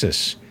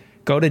Texas.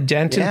 Go to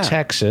Denton,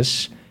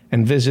 Texas,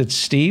 and visit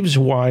Steve's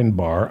Wine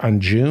Bar on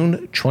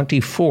June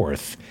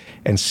 24th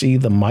and see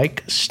the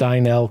Mike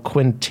Steinel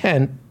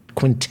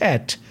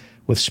Quintet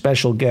with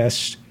special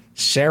guest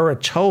Sarah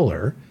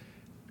Toller.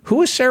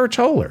 Who is Sarah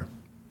Toller?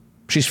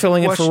 She's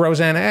filling in for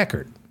Rosanna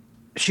Eckert.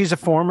 She's a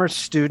former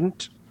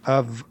student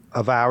of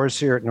ours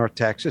here at North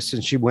Texas,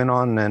 and she went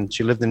on and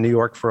she lived in New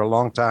York for a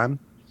long time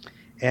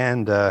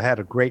and had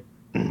a great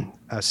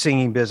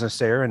singing business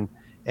there,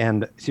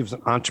 and she was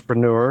an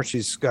entrepreneur.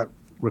 She's got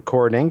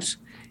recordings,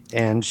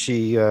 and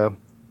she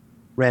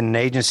ran an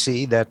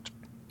agency that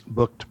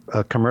booked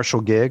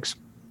commercial gigs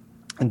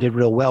and did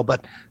real well.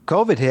 But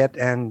COVID hit,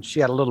 and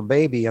she had a little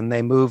baby, and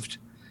they moved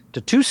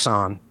to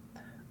Tucson.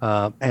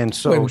 And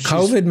so Wait,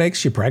 COVID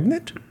makes you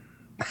pregnant?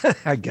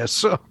 I guess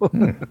so.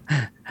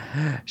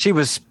 She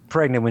was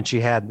pregnant when she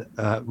had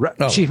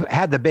she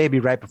had the baby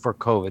right before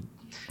COVID.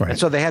 Right. And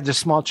so they had this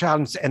small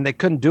child and they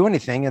couldn't do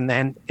anything. And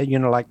then,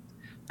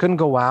 couldn't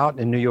go out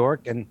in New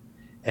York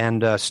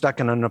and stuck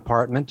in an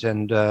apartment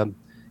and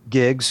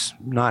gigs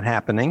not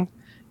happening.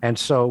 And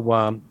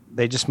so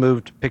they just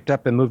picked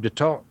up and moved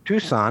to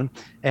Tucson,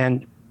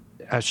 and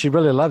she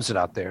really loves it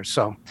out there.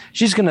 So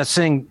she's going to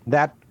sing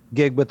that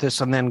gig with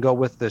us and then go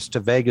with us to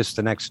Vegas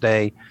the next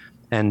day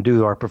and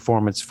do our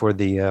performance for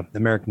the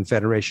American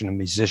Federation of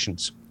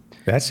Musicians.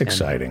 That's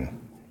exciting.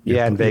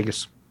 In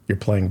Vegas. You're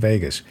playing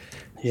Vegas.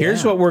 Yeah.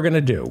 Here's what we're going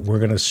to do. We're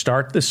going to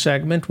start the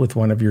segment with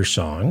one of your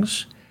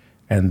songs,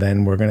 and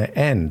then we're going to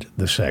end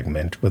the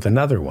segment with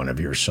another one of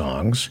your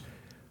songs.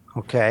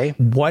 Okay.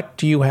 What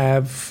do you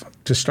have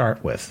to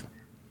start with?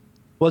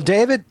 Well,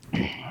 David,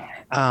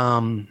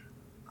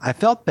 I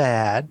felt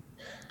bad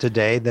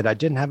today that I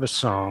didn't have a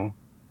song,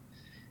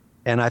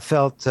 and I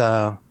felt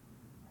that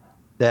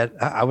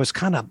I was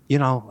kind of,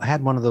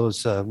 had one of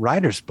those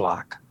writer's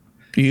block.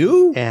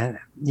 You? And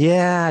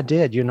yeah, I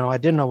did. I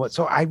didn't know what.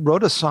 So I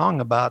wrote a song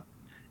about.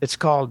 It's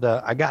called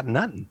 "I Got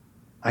Nothing."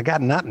 I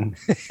got nothing.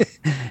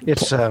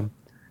 It's and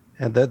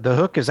the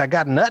hook is I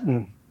got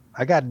nothing.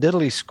 I got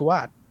diddly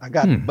squat. I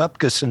got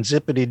bupkis and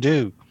zippity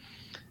doo.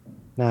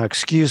 Now,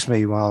 excuse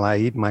me while I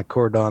eat my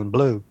cordon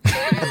bleu.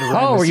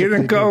 Oh, you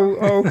didn't go.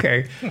 Oh,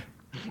 okay.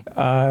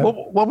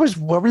 What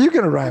were you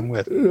going to rhyme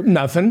with?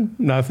 Nothing.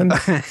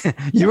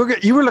 You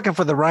were looking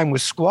for the rhyme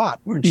with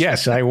squat, weren't you?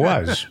 Yes, I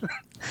was.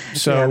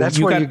 So yeah, that's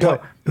where you go.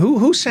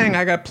 Who sang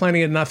 "I Got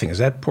Plenty of Nothing"? Is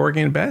that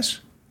Porgy and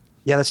Bess?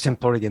 Yeah, that's Tim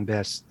Porgy and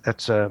Bess.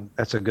 That's a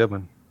good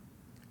one.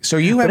 So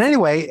you have. But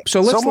anyway,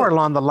 so somewhere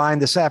along the line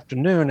this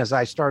afternoon, as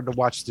I started to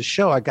watch the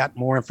show, I got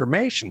more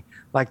information.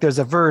 Like there's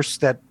a verse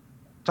that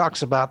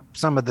talks about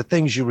some of the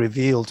things you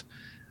revealed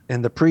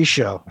in the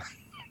pre-show.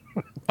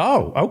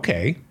 Oh,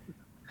 okay.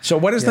 So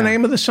what is the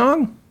name of the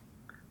song?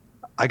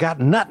 I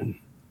Got Nothing.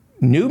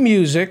 New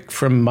music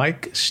from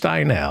Mike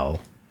Steinel.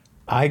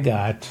 I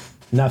Got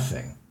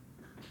Nothing.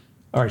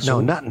 All right. So,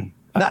 no, nothing.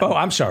 Oh,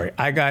 I'm sorry.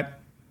 I got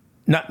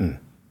nothing.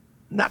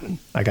 Nothing.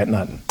 I got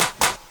nothing.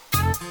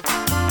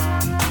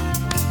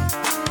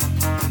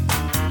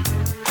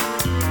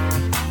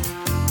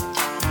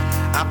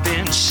 I've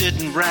been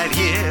sitting right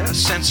here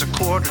since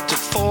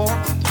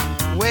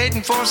 3:45,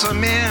 waiting for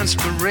some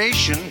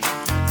inspiration.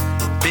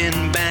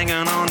 Been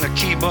banging on the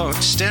keyboard,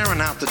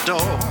 staring out the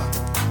door.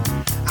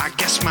 I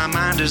guess my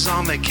mind is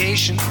on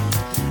vacation.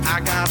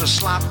 I got a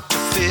slot to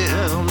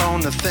fill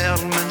on the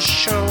Feldman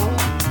show.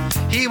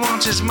 He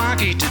wants his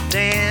monkey to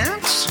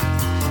dance.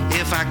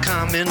 If I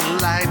come in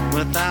light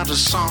without a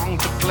song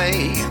to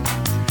play,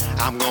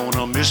 I'm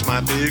gonna miss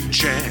my big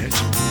chance.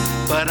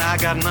 But I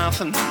got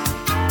nothing.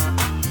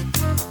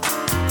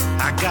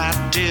 I got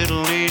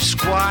diddly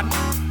squat.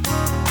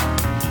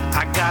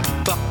 I got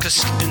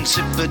buckus and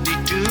zippity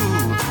doo.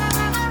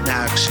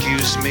 Now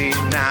excuse me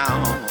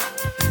now.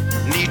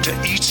 Need to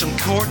eat some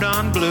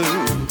cordon bleu.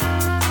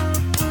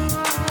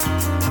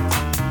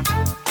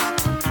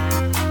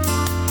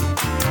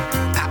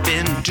 I've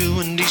been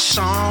doing these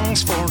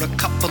songs for a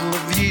couple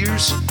of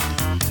years.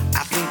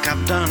 I think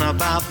I've done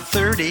about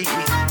 30.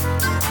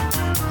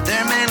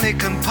 They're mainly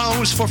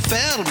composed for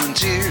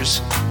Feldman's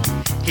ears.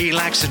 He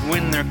likes it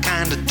when they're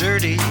kinda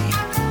dirty.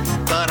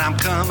 But I'm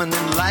coming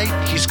in light,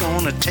 he's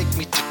gonna take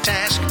me to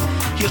task.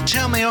 He'll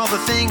tell me all the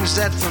things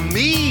that for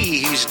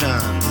me he's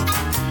done.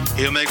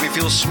 He'll make me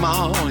feel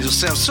small, he'll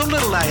say, so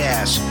little I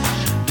ask.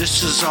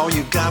 This is all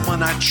you got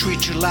when I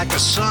treat you like a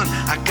son.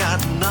 I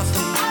got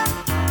nothing.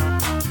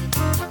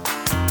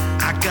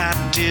 I got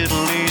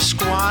diddly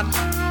squat.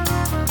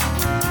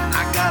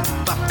 I got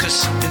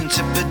buckus and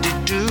zippity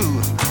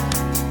doo.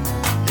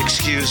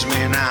 Excuse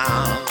me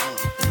now,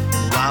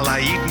 while I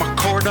eat my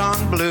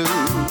cordon bleu.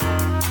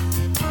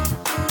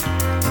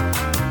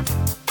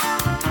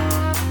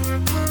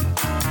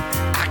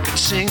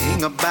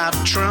 Sing about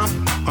Trump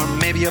or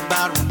maybe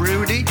about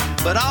Rudy,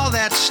 but all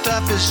that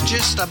stuff is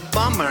just a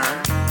bummer.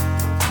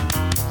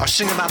 Or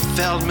sing about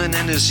Feldman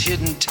and his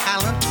hidden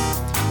talent.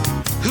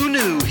 Who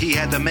knew he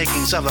had the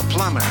makings of a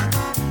plumber?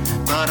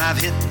 But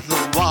I've hit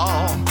the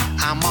wall,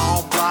 I'm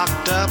all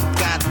blocked up,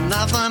 got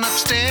nothing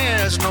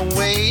upstairs, no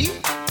way.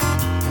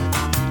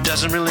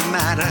 Doesn't really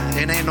matter,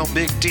 it ain't no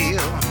big deal,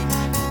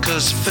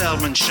 'cause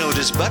Feldman showed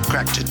his butt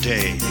crack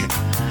today.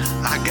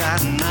 I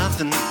got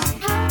nothing.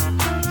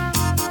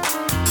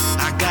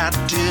 I got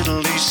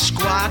diddly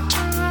squat.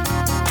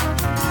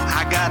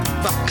 I got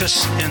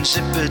buckus and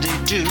zippity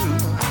doo.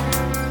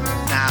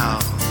 Now,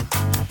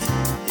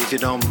 if you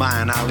don't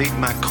mind, I'll eat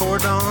my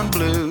cordon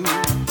bleu.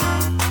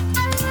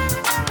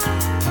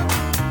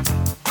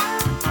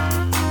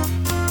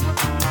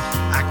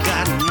 I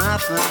got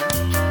nothing.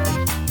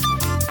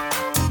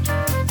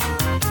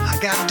 I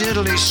got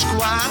diddly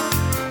squat.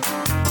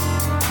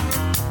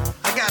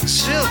 I got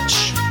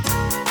zilch.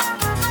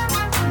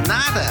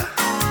 Nada.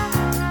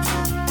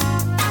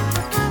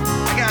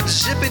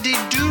 Zippity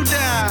doo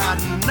dah,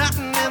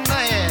 nothing in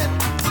the head.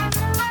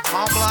 I'm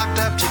all blocked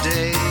up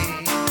today.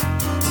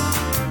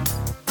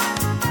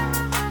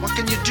 What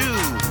can you do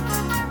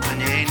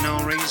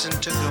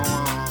reason to go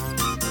on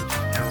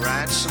and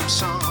write some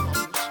songs.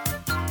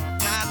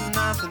 Got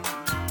nothing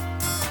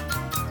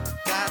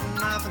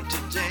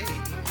today.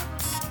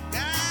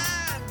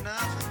 Got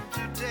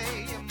nothing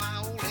today in my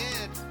old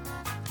head.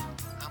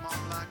 I'm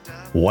all locked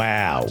up.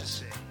 Wow.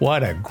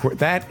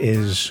 That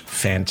is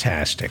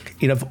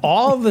fantastic. Of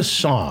all the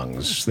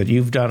songs that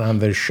you've done on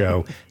this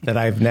show that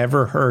I've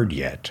never heard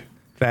yet,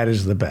 that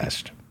is the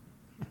best.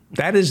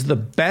 That is the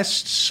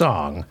best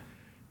song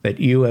that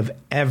you have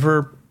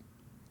ever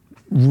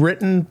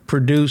written,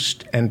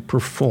 produced, and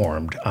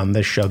performed on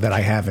this show that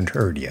I haven't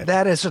heard yet.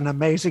 That is an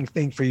amazing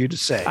thing for you to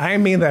say. I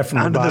mean that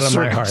from the bottom of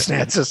my heart.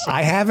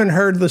 I haven't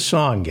heard the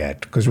song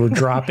yet because we're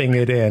dropping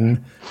it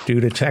in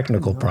due to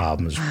technical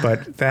problems,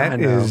 but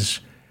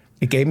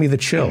it gave me the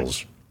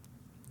chills.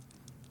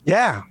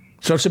 Yeah.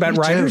 So it's about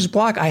writer's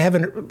block. I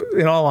haven't,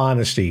 in all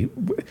honesty,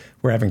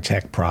 we're having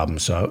tech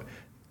problems, so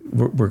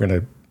we're going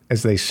to,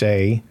 as they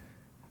say,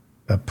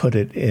 drop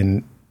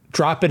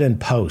it in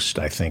post,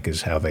 I think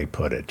is how they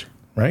put it,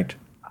 right?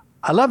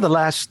 I love the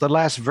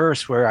last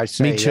verse where I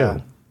say,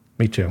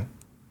 Me too.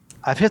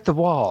 I've hit the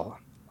wall.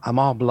 I'm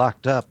all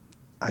blocked up.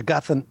 I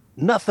got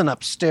nothing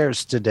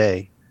upstairs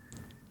today.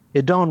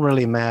 It don't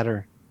really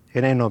matter.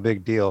 It ain't no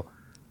big deal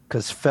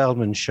because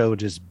Feldman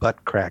showed his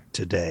butt crack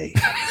today.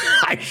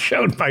 I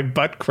showed my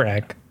butt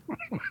crack.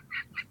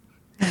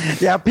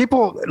 Yeah,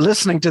 people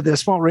listening to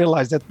this won't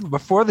realize that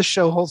before the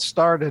show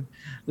started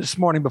this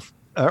morning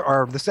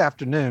or this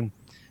afternoon,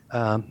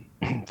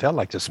 felt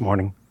like this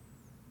morning,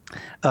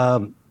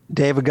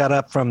 David got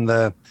up from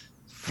the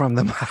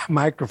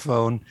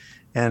microphone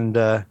and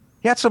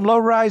he had some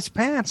low-rise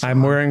pants.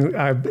 I'm wearing,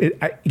 very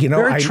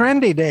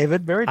trendy,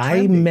 David. Very trendy.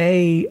 I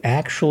may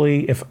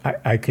actually, if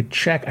I could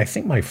check, I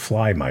think my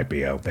fly might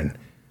be open.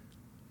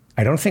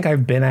 I don't think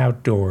I've been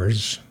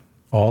outdoors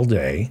all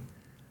day,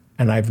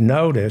 and I've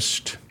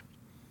noticed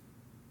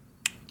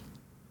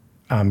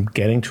I'm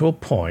getting to a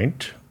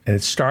point, and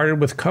it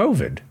started with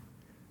COVID,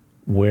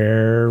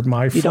 where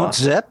my fly...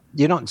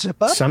 You don't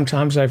zip up?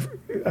 Sometimes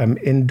I'm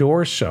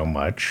indoors so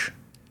much,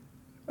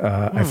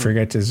 I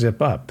forget to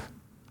zip up.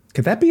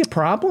 Could that be a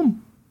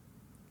problem?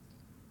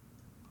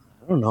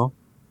 I don't know.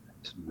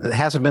 It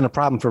hasn't been a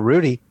problem for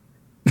Rudy.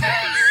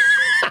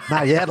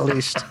 Not yet, at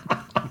least.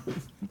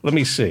 Let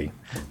me see.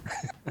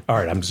 All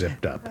right, I'm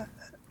zipped up.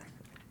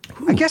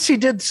 I guess he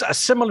did a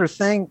similar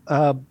thing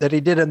that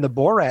he did in the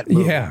Borat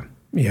movie.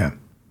 Yeah.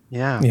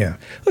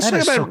 Let's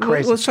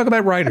talk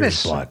about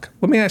writer's block.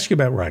 Let me ask you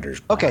about writer's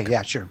block. Okay,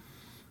 yeah, sure.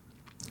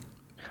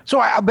 So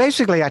I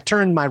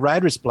turned my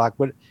writer's block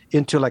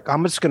into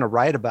I'm just going to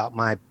write about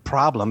my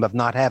problem of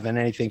not having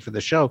anything for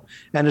the show,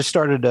 and it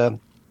started to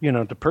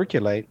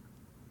percolate.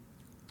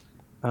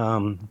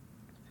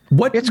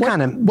 It's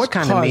kind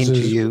of mean to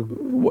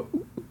you.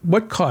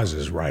 What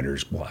causes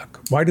writer's block?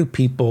 Why do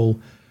people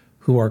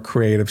who are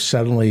creative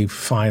suddenly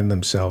find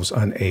themselves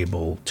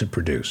unable to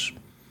produce?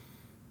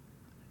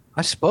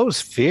 I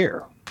suppose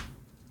fear.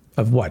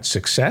 Of what?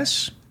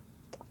 Success?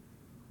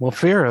 Well,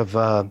 fear of,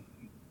 that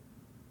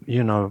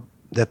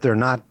they're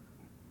not,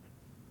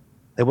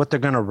 that what they're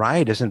going to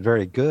write isn't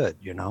very good,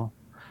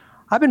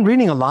 I've been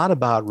reading a lot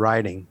about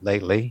writing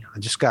lately. I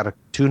just got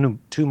two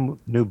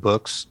new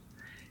books.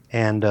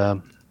 And,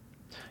 I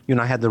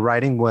had The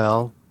Writing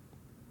Well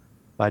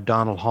by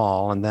Donald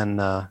Hall, and then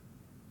a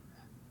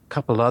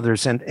couple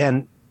others.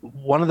 And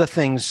one of the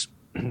things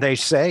they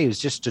say is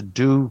just to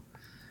do.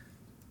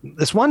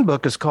 This one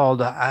book is called.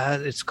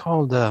 What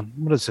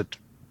is it?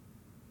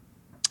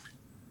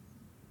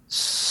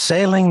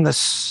 Sailing the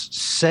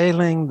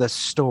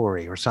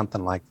Story, or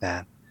something like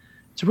that.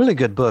 It's a really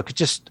good book.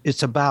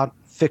 It's about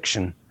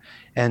fiction,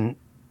 and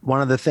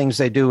one of the things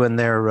they do in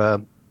their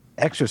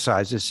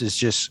exercises is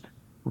just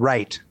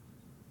write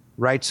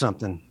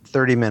something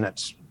 30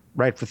 minutes.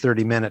 Write for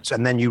 30 minutes,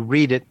 and then you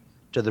read it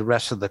to the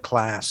rest of the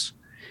class.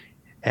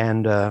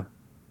 And,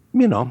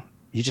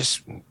 you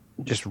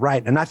just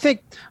write. And I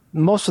think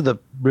most of the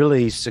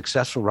really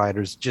successful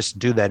writers just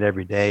do that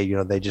every day.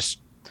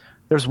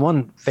 There's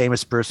one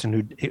famous person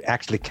who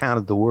actually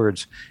counted the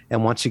words.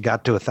 And once he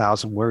got to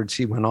 1,000 words,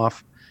 he went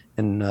off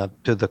to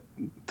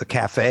the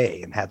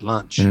cafe and had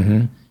lunch.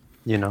 Mm-hmm.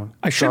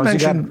 I should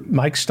mention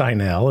Mike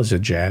Steinel is a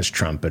jazz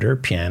trumpeter,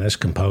 pianist,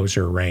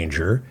 composer,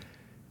 arranger,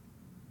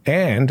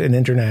 and an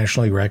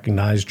internationally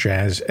recognized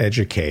jazz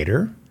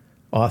educator,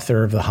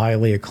 author of the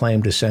highly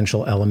acclaimed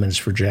Essential Elements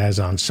for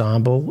Jazz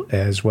Ensemble,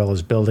 as well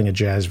as Building a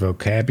Jazz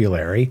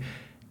Vocabulary.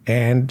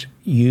 And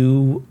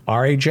you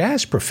are a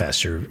jazz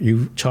professor.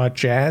 You taught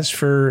jazz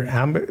for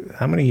how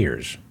many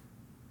years?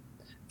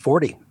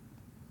 40.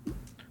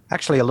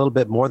 Actually, a little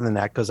bit more than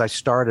that, because I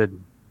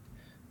started,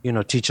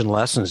 teaching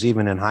lessons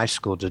even in high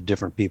school to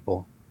different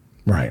people.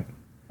 Right.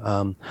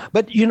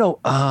 But,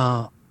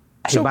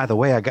 hey, by the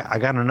way, I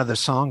got another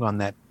song on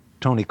that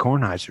Tony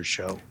Kornheiser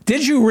show.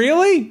 Did you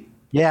really?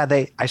 Yeah,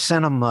 I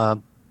sent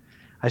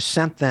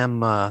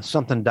them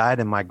Something Died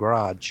in My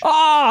Garage.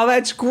 Oh,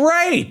 that's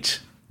great.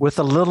 With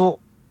a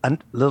little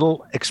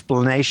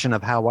explanation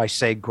of how I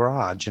say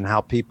garage and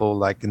how people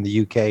like in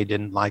the UK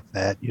didn't like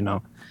that,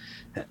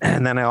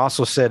 And then I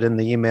also said in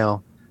the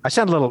email, I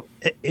sent a little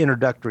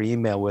introductory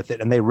email with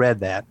it, and they read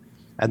that.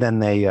 And then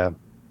they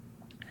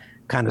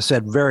kind of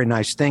said very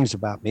nice things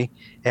about me.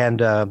 And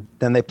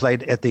then they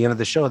played, at the end of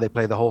the show, they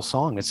play the whole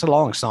song. It's a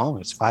long song.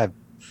 It's five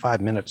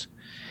minutes.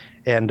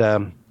 And,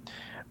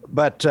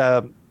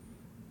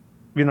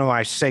 you know,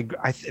 I say,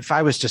 if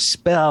I was to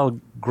spell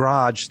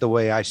garage the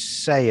way I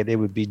say it, it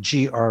would be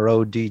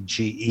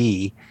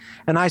Grodge.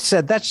 And I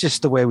said, that's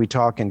just the way we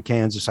talk in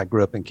Kansas. I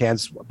grew up in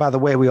Kansas. By the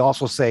way, we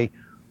also say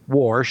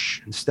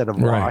wash instead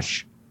of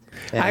wash.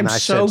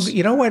 Right.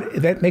 You know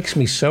what? That makes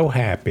me so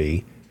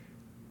happy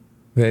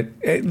that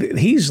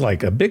he's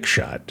like a big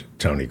shot,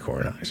 Tony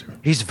Kornheiser.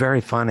 He's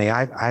very funny.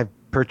 I've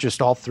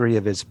purchased all 3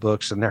 of his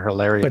books, and they're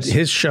hilarious. But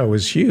his show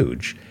is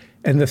huge.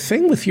 And the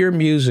thing with your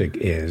music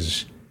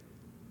is,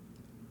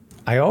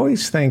 I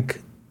always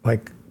think,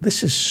 like,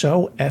 this is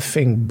so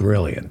effing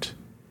brilliant.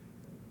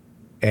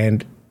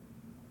 And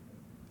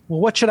well,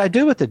 what should I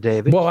do with it,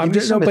 David? Well,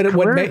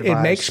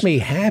 it makes me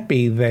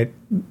happy that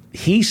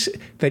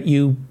that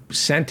you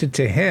sent it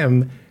to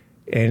him,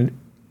 and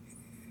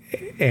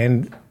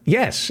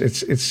yes,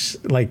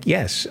 it's like,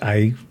 yes,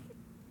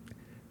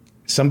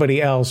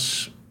 somebody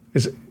else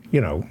is,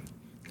 you know,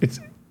 it's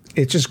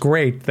just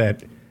great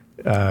that.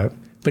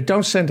 But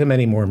don't send him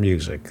any more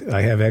music.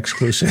 I have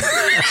exclusive.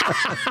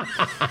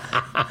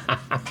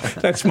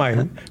 That's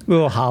my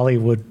little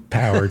Hollywood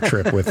power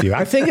trip with you.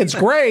 I think it's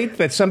great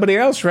that somebody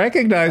else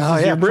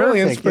recognizes your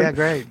brilliance. But, yeah,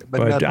 great.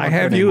 But I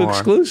have you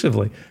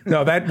exclusively.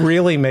 No, that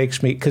really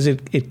makes me, because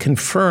it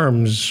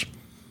confirms,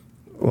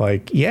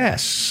 like,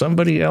 yes,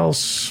 somebody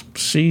else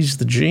sees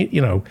the gene, you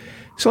know.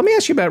 So let me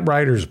ask you about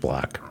writer's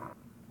block.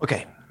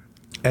 Okay.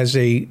 As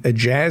a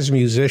jazz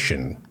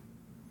musician,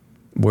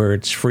 where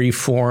it's free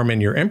form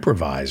and you're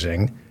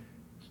improvising,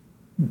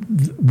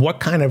 what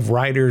kind of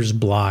writer's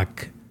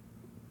block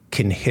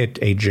can hit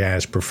a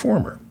jazz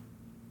performer?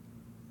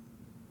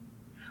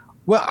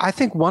 Well, I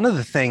think one of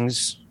the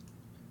things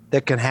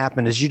that can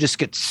happen is you just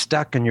get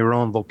stuck in your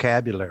own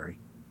vocabulary.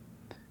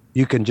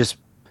 You can just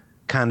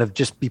kind of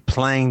just be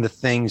playing the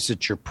things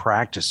that you're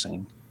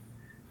practicing,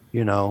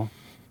 you know,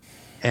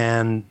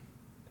 and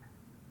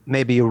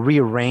maybe you're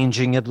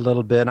rearranging it a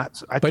little bit.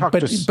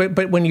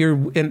 But when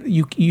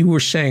you were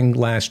saying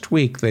last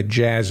week that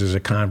jazz is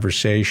a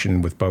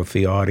conversation with both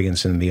the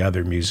audience and the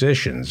other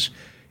musicians.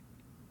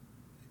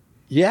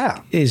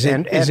 Yeah. Is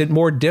it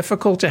more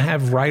difficult to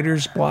have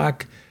writer's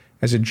block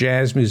as a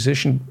jazz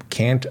musician?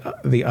 Can't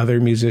the other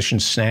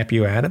musicians snap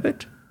you out of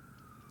it?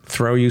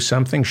 Throw you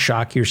something,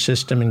 shock your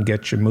system, and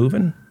get you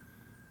moving?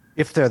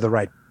 If they're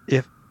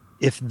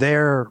if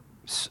they're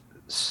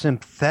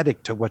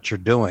sympathetic to what you're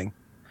doing.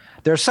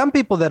 There are some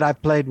people that I've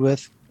played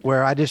with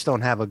where I just don't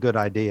have a good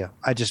idea.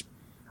 I just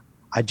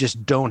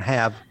don't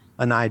have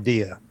an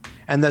idea.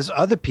 And there's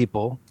other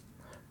people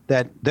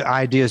that the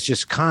ideas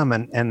just come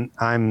and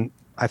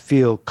I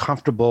feel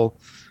comfortable,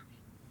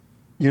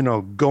 you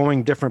know,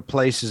 going different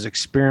places,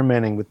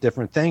 experimenting with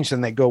different things,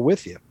 and they go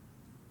with you.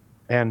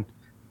 And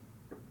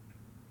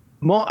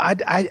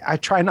I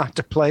try not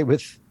to play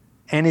with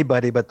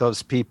anybody but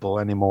those people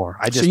anymore.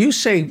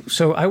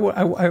 So I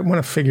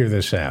want to figure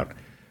this out.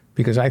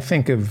 Because I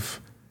think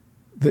of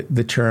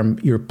the term,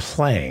 you're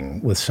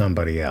playing with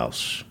somebody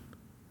else.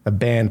 A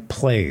band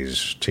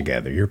plays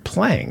together. You're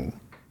playing.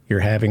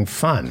 You're having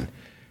fun.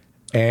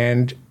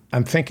 And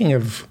I'm thinking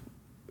of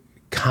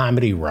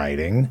comedy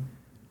writing,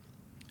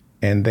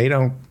 and they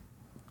don't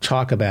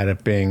talk about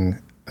it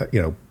being,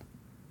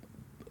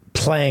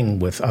 playing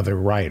with other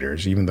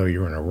writers, even though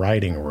you're in a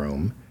writing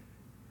room.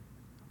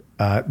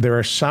 There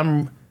are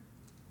some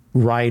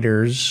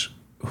writers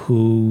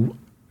who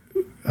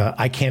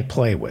I can't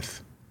play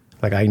with.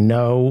 Like, I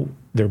know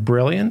they're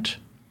brilliant.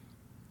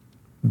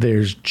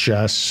 There's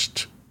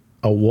just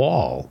a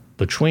wall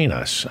between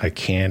us. I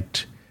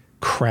can't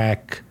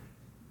crack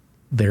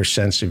their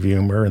sense of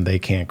humor, and they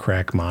can't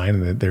crack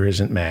mine. There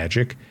isn't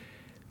magic.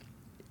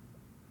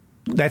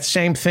 That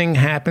same thing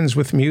happens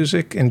with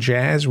music and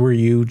jazz, where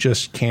you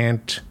just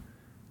can't.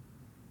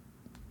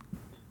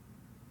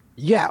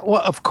 Yeah,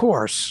 well, of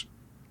course.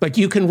 Like,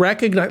 you can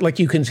recognize, like,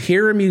 you can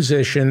hear a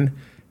musician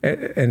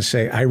and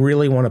say, I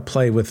really want to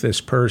play with this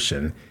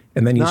person.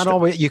 And then you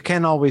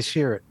can't always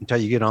hear it until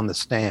you get on the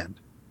stand.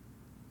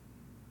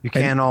 You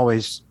can't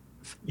always,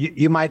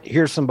 you might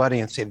hear somebody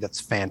and say,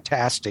 that's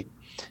fantastic.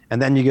 And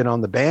then you get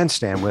on the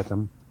bandstand with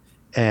them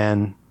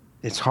and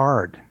it's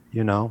hard,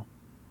 you know.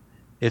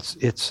 Is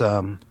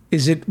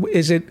it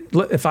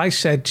if I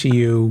said to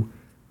you,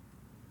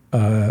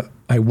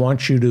 I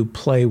want you to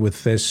play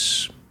with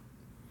this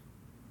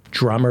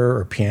drummer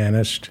or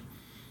pianist,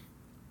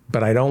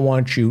 but I don't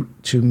want you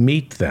to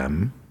meet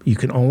them. You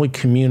can only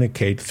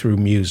communicate through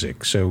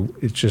music. So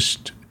it's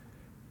just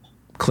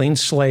clean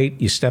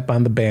slate. You step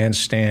on the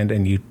bandstand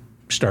and you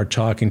start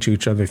talking to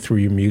each other through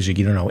your music.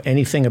 You don't know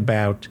anything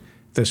about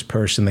this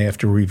person. They have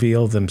to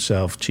reveal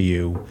themselves to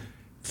you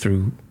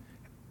through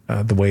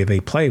the way they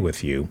play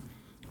with you.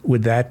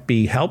 Would that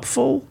be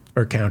helpful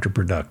or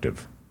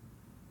counterproductive?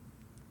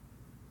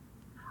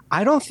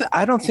 I don't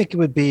think it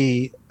would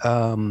be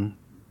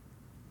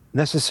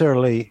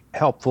necessarily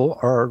helpful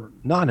or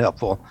not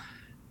helpful.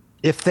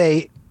 If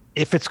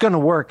it's going to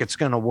work, it's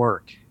going to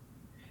work.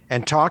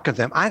 And talk to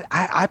them.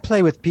 I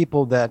play with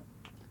people that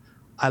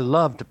I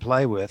love to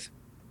play with,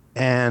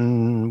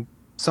 and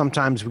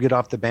sometimes we get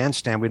off the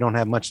bandstand, we don't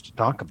have much to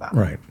talk about.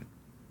 Right.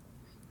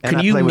 And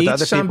Can you meet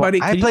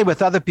somebody? I play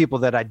with other people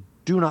that I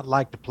do not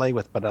like to play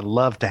with, but I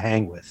love to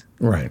hang with.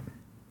 Right.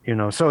 You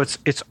know, so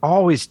it's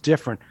always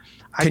different.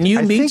 Can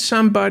you meet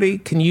somebody?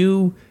 Can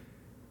you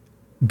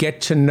get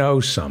to know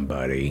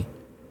somebody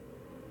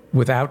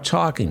without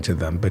talking to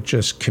them, but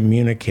just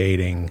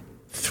communicating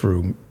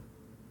through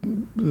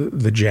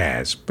the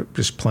jazz, but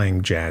just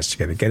playing jazz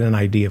together, get an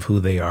idea of who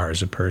they are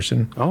as a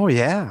person? Oh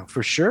yeah,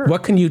 for sure.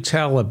 What can you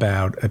tell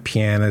about a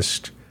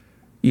pianist?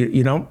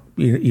 You don't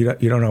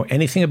know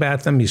anything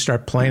about them. You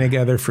start playing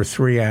together for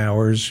 3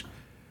 hours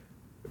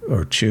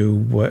or 2.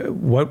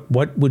 What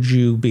would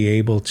you be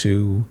able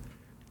to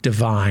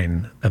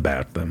divine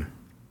about them?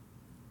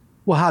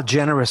 Well, how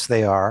generous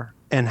they are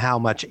and how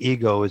much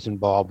ego is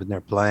involved in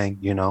their playing,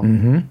 you know.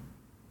 Mm-hmm.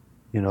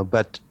 You know,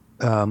 but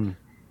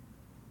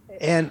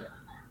and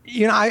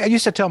you know, I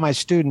used to tell my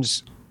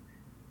students,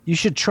 you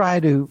should try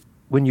to,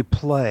 when you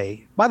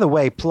play, by the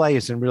way, play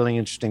is a really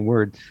interesting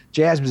word.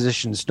 Jazz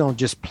musicians don't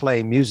just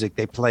play music,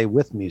 they play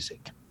with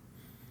music.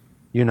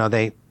 You know,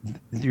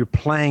 you're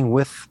playing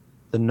with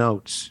the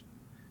notes.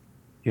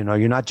 You know,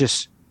 you're not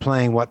just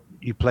playing what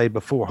you played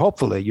before.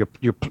 Hopefully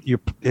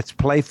it's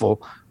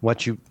playful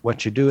what you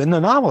do. In the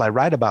novel I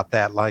write about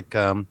that, like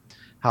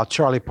how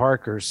Charlie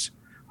Parker's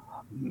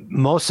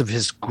most of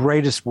his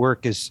greatest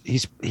work is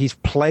he's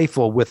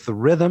playful with the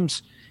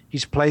rhythms,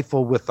 he's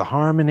playful with the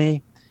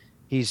harmony,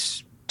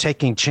 he's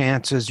taking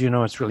chances. You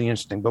know, it's really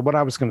interesting. But what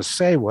I was going to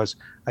say was,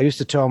 I used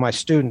to tell my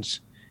students,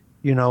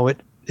 you know,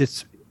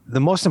 it's the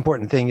most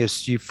important thing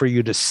is for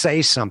you to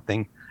say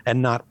something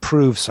and not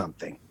prove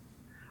something.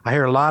 I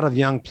hear a lot of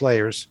young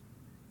players,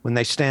 when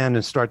they stand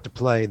and start to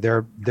play,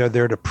 they're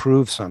there to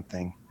prove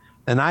something,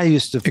 and I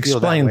used to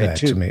feel that way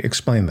too.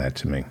 Explain that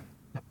to me.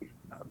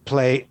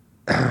 Play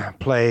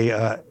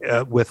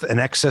with an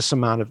excess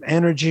amount of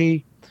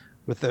energy,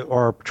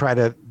 or try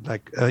to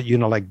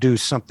do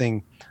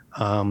something,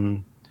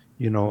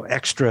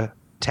 extra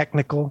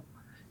technical,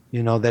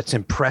 that's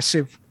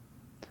impressive.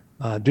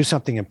 Do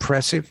something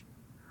impressive.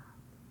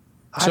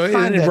 So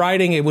in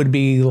writing, it would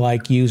be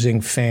like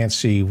using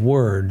fancy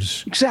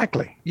words.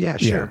 Exactly. Yeah,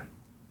 sure. Yeah.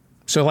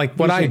 So like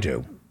what I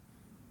do,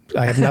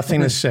 I have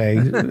nothing to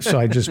say, so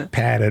I just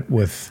pad it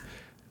with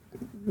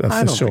a thesaurus.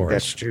 I don't think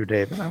that's true,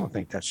 David. I don't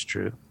think that's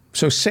true.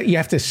 So you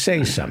have to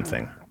say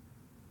something.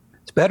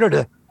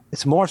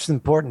 It's more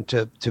important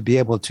to be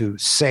able to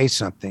say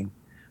something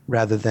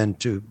rather than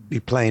to be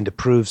playing to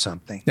prove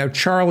something. Now,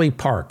 Charlie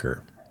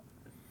Parker.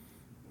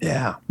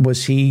 Yeah.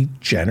 Was he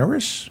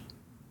generous?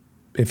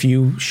 If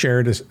you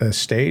shared a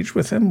stage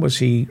with him, was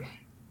he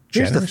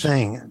generous? Here's the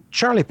thing.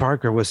 Charlie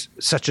Parker was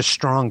such a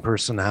strong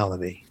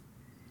personality.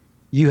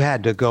 You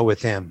had to go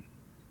with him,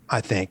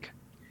 I think.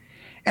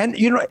 And,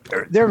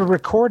 there were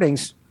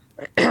recordings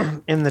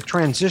in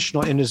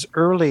his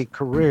early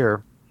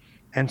career,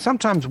 and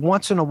sometimes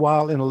once in a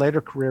while in a later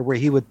career, where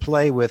he would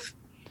play with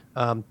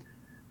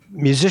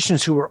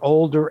musicians who were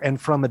older and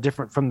from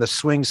the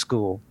swing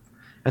school.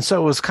 And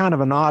so it was kind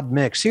of an odd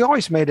mix. He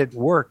always made it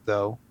work,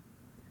 though.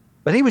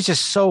 But he was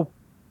just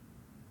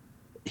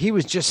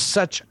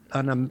such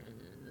a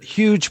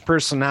huge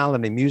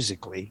personality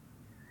musically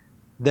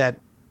that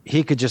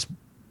he could just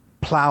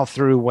plow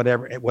through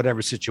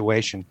whatever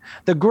situation.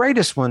 The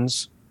greatest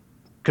ones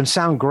can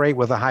sound great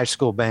with a high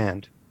school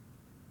band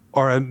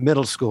or a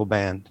middle school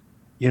band.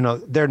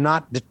 They're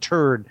not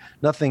deterred.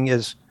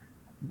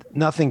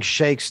 Nothing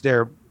shakes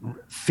their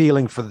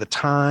feeling for the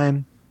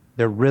time,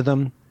 their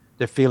rhythm,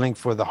 their feeling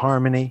for the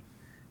harmony.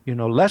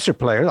 Lesser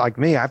players like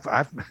me,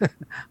 I've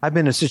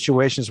been in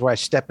situations where I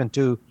step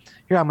into,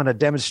 here I'm going to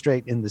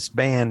demonstrate in this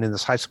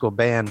high school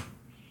band,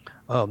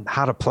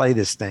 how to play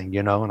this thing,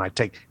 and I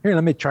take, here,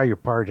 let me try your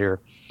part here.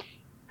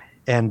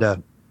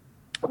 And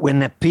when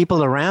the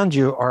people around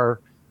you are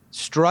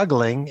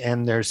struggling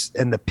and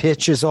the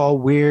pitch is all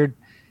weird,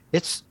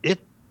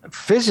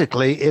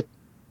 physically it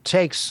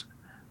takes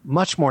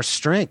much more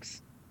strength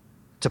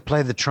to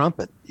play the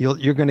trumpet.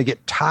 You're going to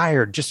get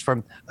tired just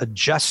from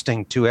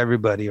adjusting to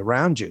everybody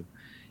around you.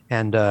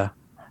 And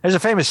there's a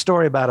famous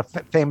story about a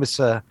famous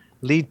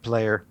lead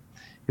player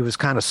who was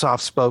kind of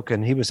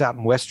soft-spoken. He was out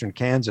in western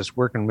Kansas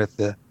working with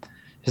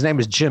his name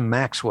was Jim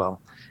Maxwell,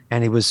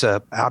 and he was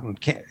out in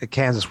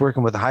Kansas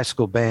working with a high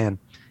school band.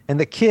 And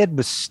the kid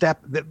was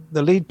the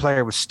lead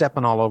player was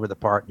stepping all over the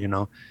part,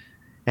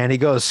 And he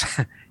goes,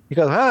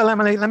 oh,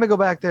 let me go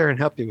back there and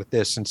help you with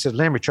this. And said,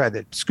 let me try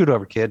that. Scoot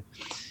over, kid.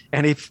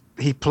 And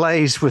he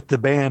plays with the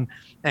band,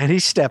 and he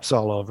steps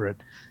all over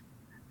it.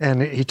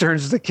 And he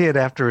turns to the kid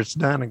after it's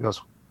done and goes,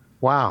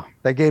 wow,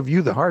 they gave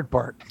you the hard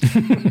part.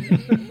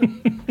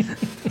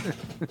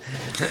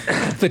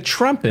 The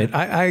trumpet,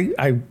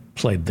 I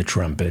played the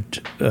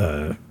trumpet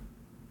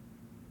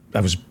I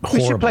was We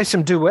horrible. should play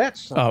some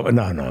duets. Oh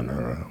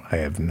no! I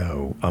have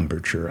no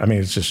umbrature. I mean,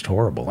 it's just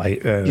horrible.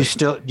 You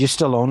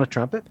still own a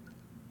trumpet?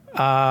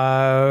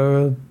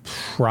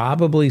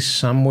 Probably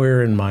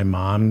somewhere in my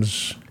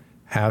mom's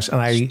house,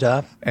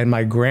 and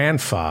my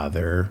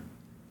grandfather.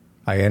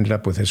 I ended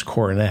up with his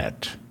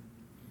cornet.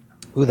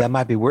 Ooh, that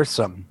might be worth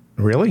something.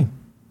 Really?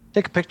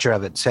 Take a picture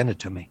of it and send it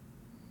to me.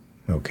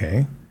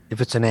 Okay.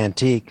 If it's an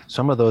antique,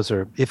 some of those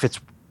are. If it's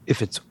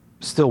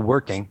still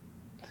working,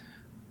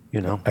 you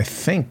know. I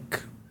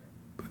think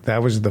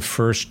that was the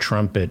first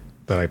trumpet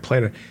that I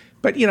played.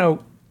 But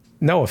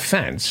no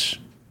offense.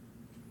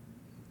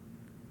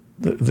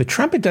 The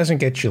trumpet doesn't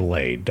get you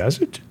laid,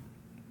 does it?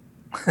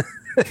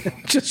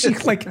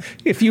 Just like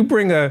if you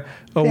bring a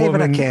David,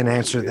 woman. I can't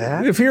answer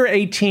that. If you're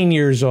 18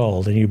 years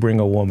old and you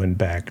bring a woman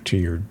back to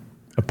your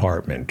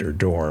apartment or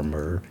dorm,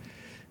 or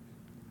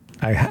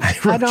I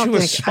wrote you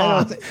a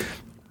song.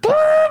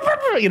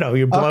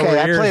 You blow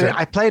her ears.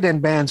 I played in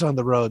bands on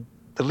the road.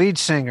 The lead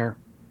singer,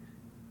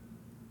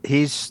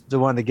 he's the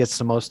one that gets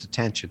the most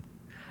attention.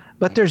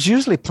 But there's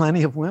usually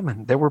plenty of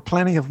women. There were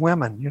plenty of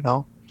women,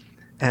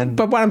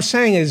 But what I'm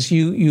saying is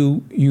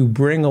you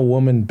bring a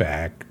woman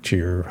back to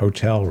your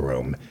hotel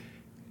room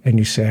and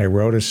you say, I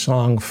wrote a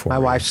song for my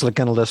you. wife's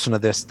going to listen to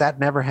this. That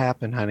never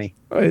happened, honey.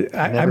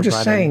 I'm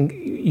just saying,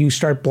 you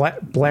start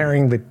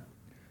blaring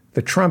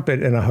the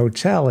trumpet in a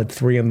hotel at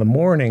 3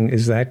 a.m.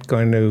 Is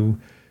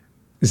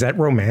that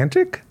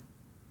romantic?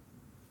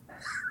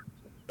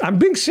 I'm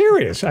being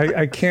serious.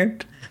 I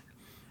can't.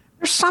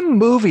 There's some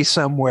movie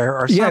somewhere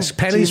or yes, some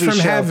Pennies TV from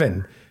show.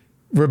 Heaven.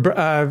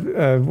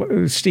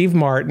 Steve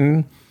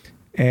Martin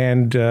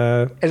and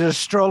a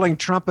strolling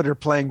trumpeter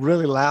playing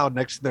really loud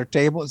next to their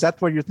table. Is that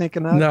what you're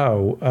thinking of?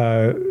 No,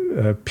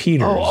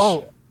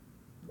 Peters.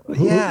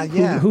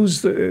 Yeah.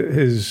 Who's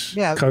his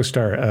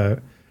co-star? I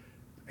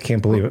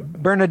can't believe it.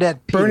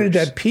 Bernadette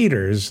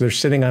Peters. They're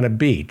sitting on a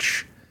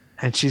beach.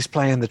 And she's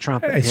playing the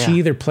trumpet. And she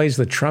either plays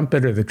the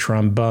trumpet or the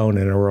trombone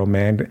in a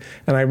romantic.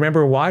 And I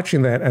remember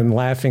watching that and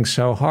laughing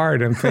so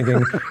hard. I'm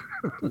thinking,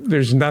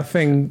 there's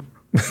nothing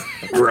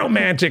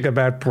romantic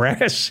about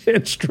brass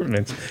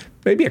instruments.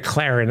 Maybe a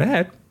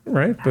clarinet,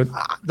 right? But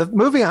the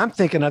movie I'm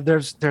thinking of,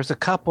 there's a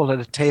couple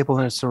at a table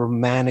and it's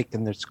romantic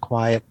and it's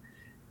quiet,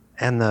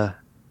 and the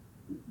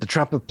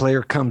trumpet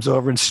player comes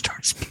over and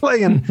starts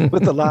playing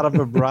with a lot of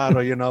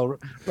vibrato,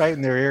 right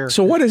in their ear.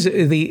 So what is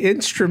it? The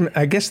instrument?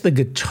 I guess the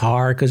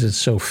guitar, because it's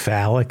so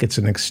phallic, it's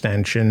an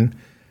extension.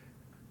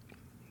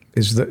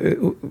 Is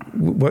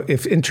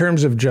if in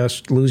terms of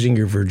just losing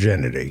your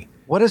virginity?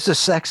 What is the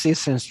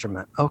sexiest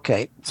instrument?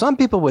 Okay, some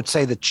people would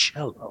say the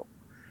cello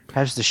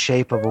has the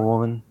shape of a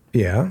woman.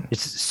 Yeah, it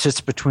sits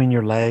between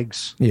your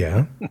legs.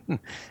 Yeah,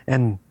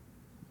 and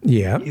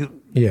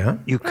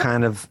you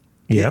kind of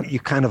you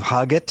kind of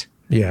hug it.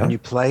 Yeah, when you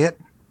play it,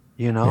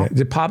 Yeah.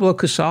 Did Pablo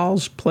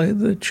Casals play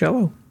the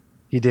cello?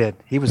 He did.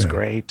 He was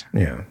great.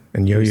 Yeah,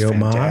 and Yo-Yo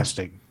Ma.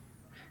 Fantastic.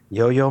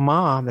 Yo-Yo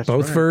Ma. That's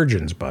both right.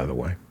 virgins, by the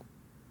way.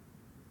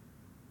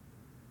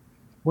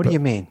 What do you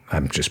mean?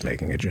 I'm just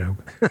making a joke.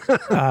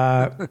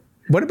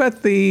 What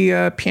about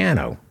the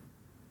piano?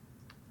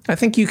 I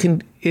think you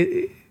can.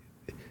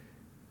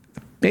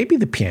 Maybe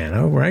the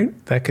piano, right?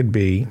 That could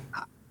be.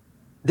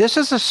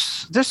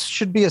 This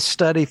should be a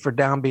study for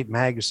Downbeat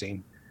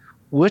Magazine.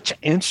 Which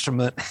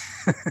instrument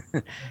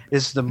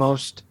is the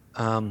most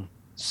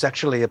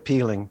sexually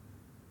appealing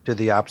to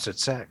the opposite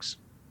sex?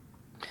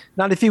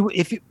 Not if you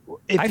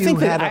I think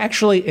that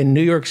actually in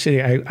New York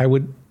City, I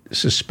would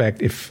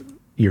suspect if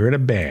you're in a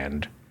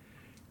band,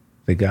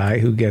 the guy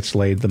who gets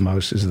laid the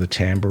most is the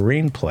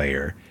tambourine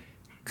player,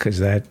 because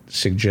that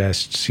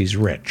suggests he's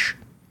rich.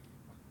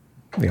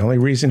 The only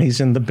reason he's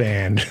in the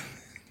band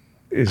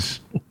is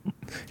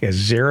he has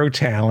zero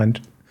talent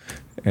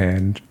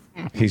and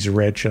he's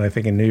rich. And I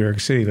think in New York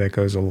City, that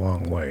goes a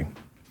long way.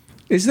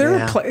 Is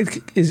there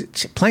is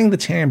playing the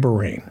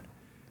tambourine?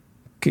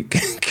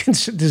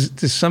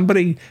 Does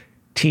somebody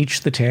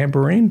teach the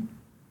tambourine?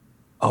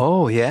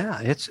 Oh, yeah.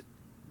 It's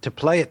to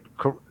play it.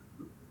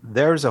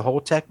 There's a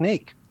whole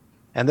technique.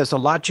 And there's a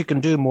lot you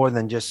can do more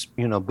than just,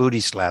 booty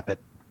slap it.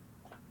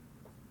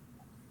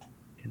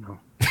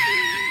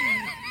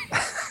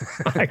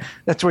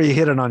 That's where you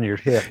hit it on your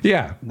hip.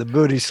 Yeah. The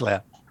booty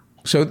slap.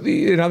 So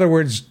in other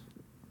words,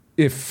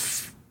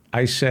 if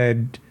I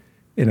said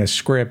in a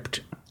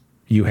script,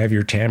 you have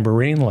your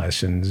tambourine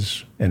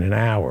lessons in an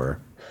hour,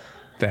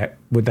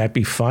 would that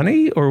be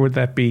funny or would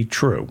that be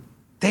true?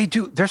 They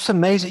do. There's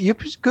amazing. You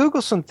just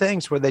Google some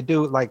things where they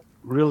do like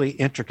really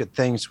intricate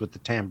things with the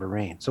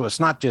tambourine. So it's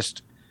not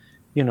just,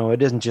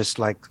 it isn't just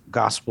like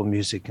gospel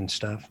music and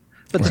stuff.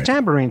 But the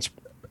tambourine's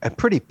a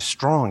pretty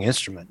strong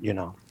instrument,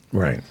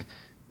 Right.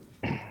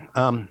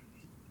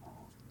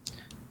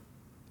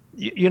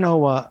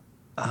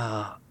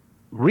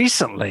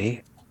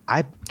 Recently,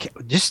 I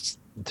just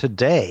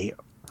today,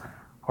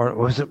 or it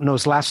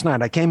was last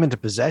night, I came into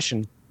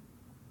possession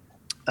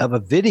of a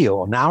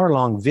video, an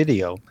hour-long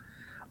video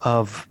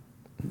of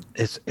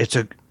it's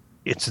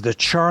the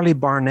Charlie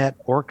Barnett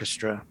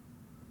Orchestra.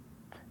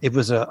 It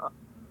was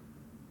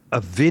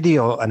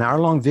video, an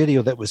hour-long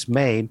video that was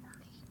made.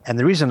 And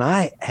the reason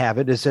I have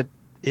it is that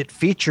it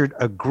featured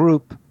a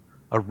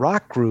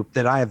rock group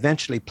that I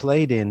eventually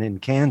played in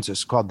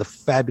Kansas called the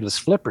Fabulous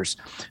Flippers,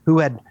 who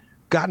had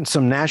gotten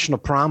some national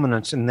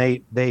prominence, and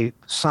they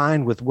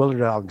signed with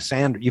Willard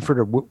Alexander. You've heard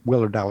of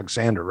Willard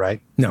Alexander,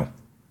 right? No.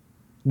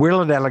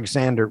 Willard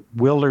Alexander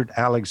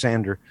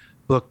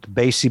booked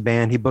Basie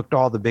Band. He booked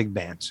all the big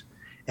bands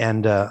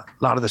and a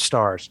lot of the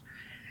stars.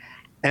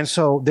 And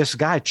so this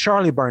guy,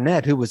 Charlie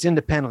Barnett, who was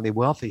independently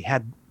wealthy,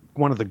 had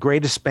one of the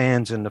greatest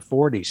bands in the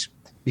 40s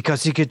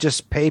because he could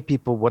just pay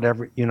people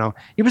whatever,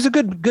 He was a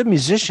good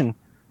musician,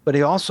 but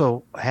he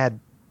also had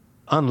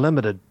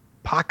unlimited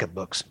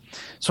pocketbooks.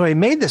 So he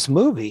made this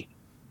movie,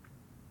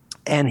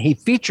 and he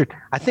featured,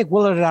 I think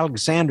Willard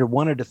Alexander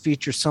wanted to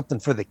feature something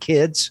for the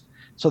kids.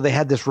 So they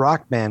had this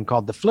rock band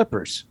called the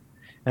Flippers.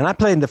 And I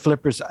played in the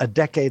Flippers a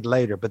decade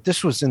later, but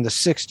this was in the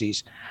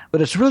 60s.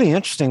 But it's really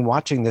interesting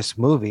watching this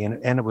movie,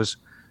 and it was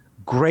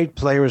great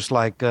players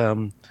like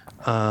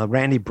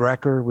Randy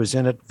Brecker was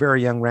in it,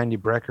 very young Randy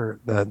Brecker,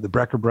 the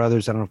Brecker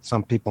brothers. I don't know if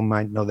some people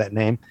might know that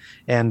name.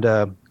 And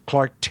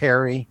Clark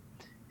Terry.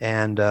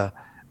 And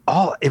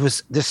it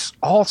was this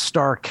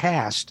all-star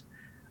cast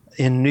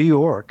in New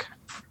York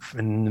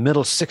in the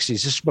middle 60s.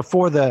 This is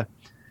before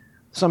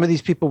some of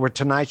these people were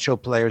Tonight Show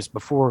players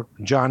before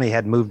Johnny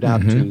had moved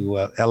out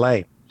to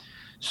L.A.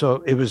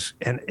 So it was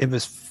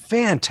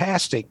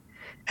fantastic,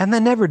 and they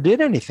never did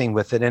anything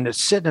with it. And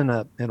it's sitting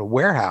in a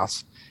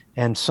warehouse,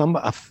 and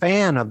a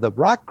fan of the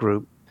rock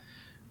group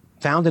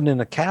found it in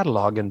a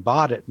catalog and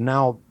bought it.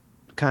 Now,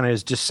 kind of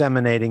is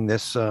disseminating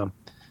this.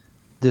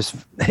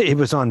 It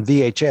was on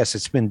VHS.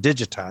 It's been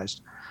digitized,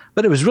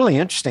 but it was really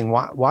interesting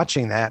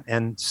watching that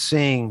and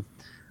seeing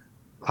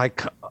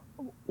like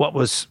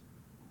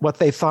what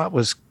they thought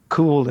was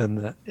cool in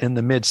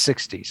the mid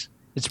 60s.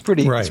 It's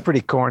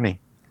pretty corny.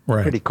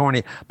 Right. Pretty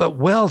corny, but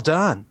well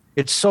done.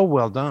 It's so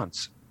well done.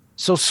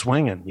 So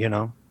swinging,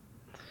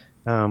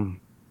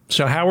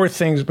 So how are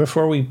things,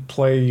 before we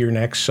play your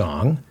next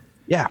song?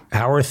 Yeah.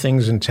 How are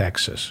things in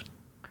Texas?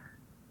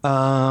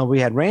 We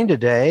had rain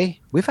today.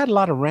 We've had a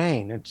lot of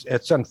rain.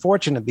 It's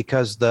unfortunate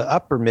because the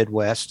upper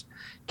Midwest,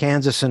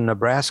 Kansas and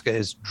Nebraska,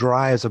 is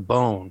dry as a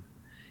bone.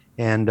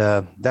 And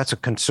that's a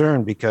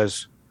concern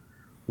because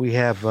we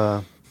have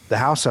the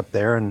house up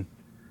there, and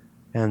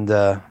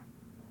the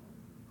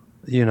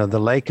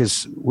lake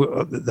is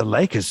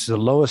the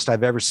lowest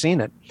I've ever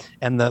seen it.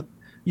 And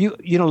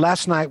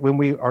last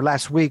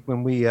week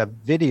when we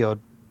videoed,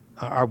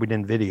 or we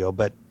didn't video,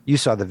 but you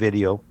saw the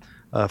video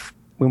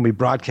when we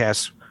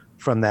broadcast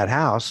from that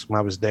house when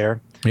I was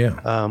there.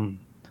 Yeah.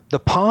 The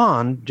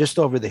pond just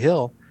over the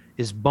hill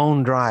is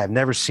bone dry. I've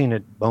never seen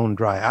it bone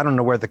dry. I don't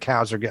know where the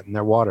cows are getting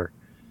their water.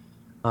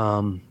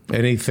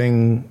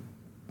 Anything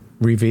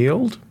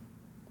revealed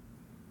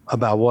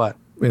about what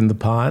in the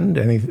pond?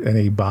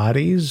 Any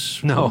bodies?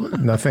 No,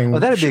 nothing.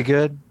 Well, that'd be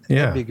good.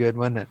 Yeah, that'd be good,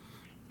 wouldn't it?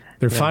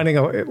 They're finding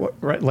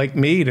Lake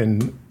Mead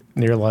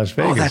near Las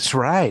Vegas. Oh, that's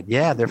right.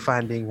 Yeah, they're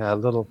finding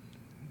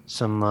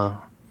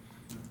some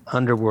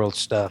underworld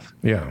stuff.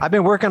 Yeah, I've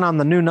been working on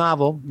the new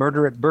novel,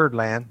 Murder at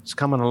Birdland. It's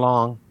coming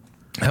along.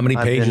 How many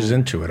pages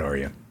into it are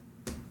you?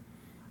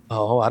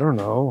 Oh, I don't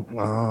know.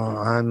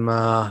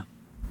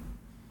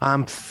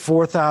 I'm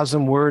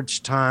 4,000 words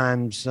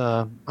times.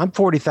 I'm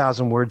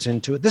 40,000 words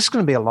into it. This is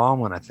going to be a long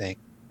one, I think.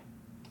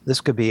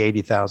 This could be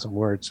 80,000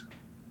 words,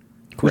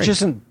 which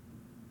isn't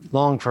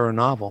long for a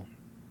novel.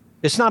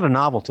 It's not a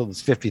novel till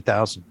it's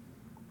 50,000.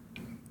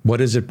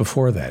 What is it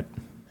before that?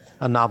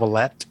 A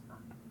novelette.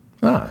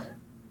 Ah,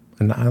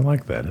 and I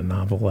like that, a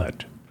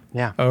novelette.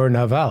 Yeah. Or a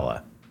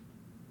novella.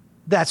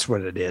 That's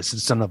what it is.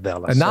 It's a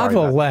novella. A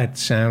novelette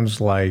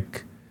sounds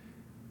like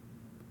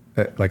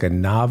a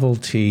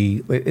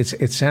novelty.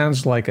 It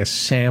sounds like a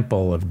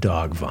sample of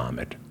dog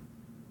vomit,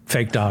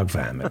 fake dog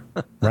vomit,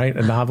 right?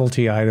 A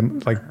novelty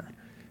item, like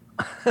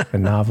a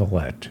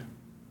novelette.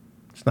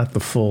 It's not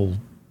the full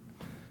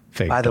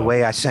fake. By the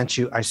way, I sent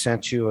you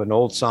an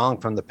old song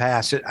from the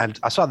past.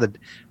 I saw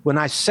when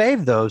I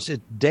saved those,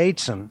 it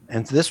dates them,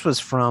 and this was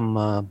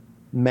from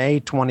May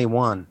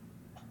 21,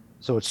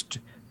 so it's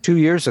 2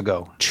 years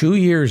ago. 2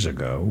 years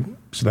ago.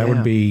 So that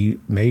would be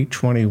May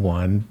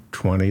 21,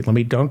 20.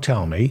 Don't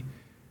tell me.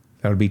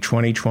 That would be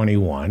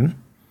 2021.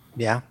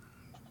 Yeah.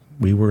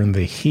 We were in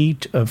the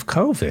heat of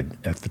COVID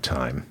at the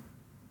time.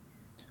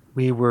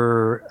 We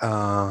were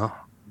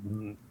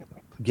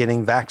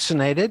getting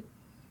vaccinated.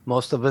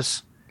 Most of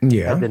us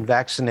had been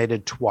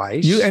vaccinated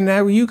twice.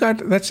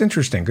 That's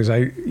interesting because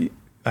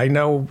I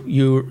know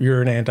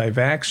you're an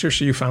anti-vaxxer,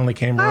 so you finally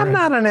came around. I'm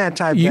not an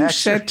anti-vaxxer. You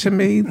said to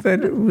me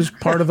that it was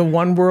part of the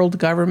one world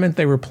government.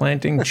 They were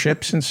planting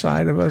chips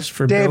inside of us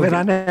for David, building.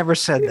 I never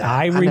said that.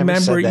 I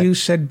remember you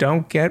said,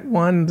 don't get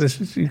one. This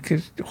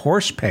is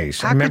horse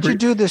paste. How could you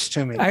do this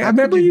to me? I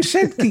remember you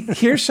said,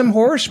 here's some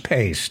horse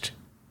paste.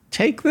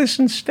 Take this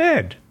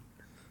instead.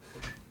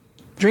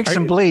 Drink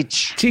some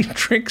bleach.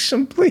 Drink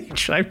some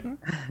bleach.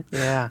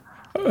 Yeah.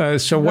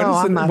 So what is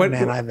I'm not an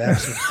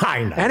anti-vaxxer.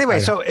 I know.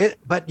 Anyway,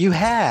 but you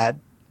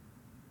had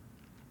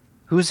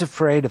Who's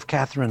Afraid of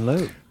Catherine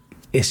Liu?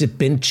 Has it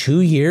been 2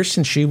 years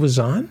since she was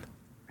on?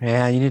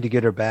 Yeah, you need to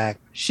get her back.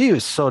 She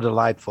was so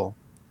delightful.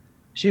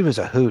 She was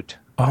a hoot.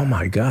 Oh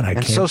my God, I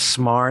and can't. So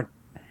smart,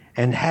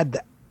 and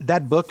had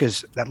that book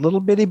is that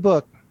little bitty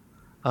book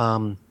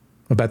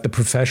about the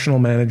professional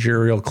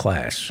managerial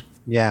class.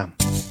 Yeah.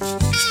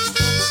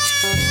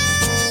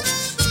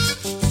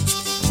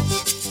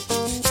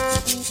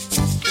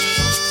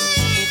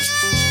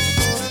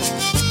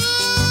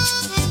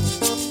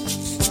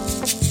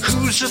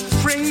 Who's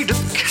afraid of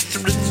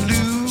Catherine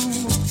Liu?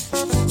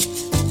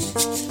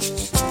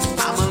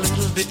 I'm a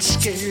little bit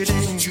scared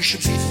and you should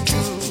be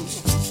too.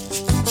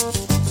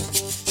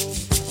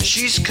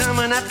 She's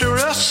coming after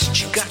us,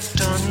 she got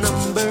our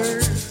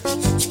number.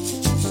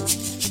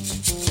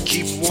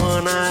 Keep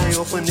one eye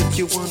open if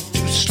you want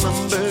to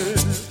slumber.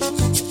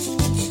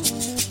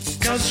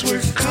 'Cause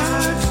we're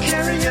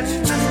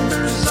card-carrying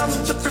members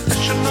of the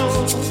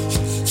professional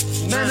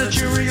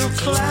managerial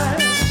class.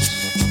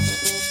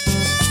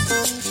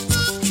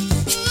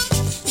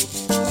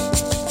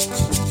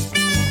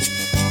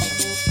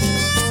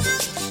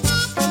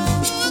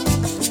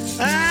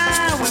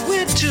 We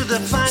went to the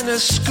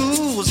finest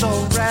schools,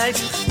 all right.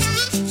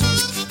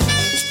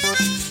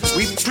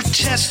 We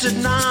protested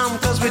NOM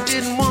 'cause we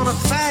didn't want to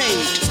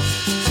fight.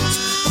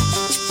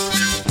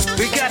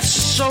 We got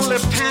solar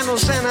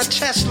panels and a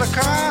Tesla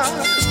car.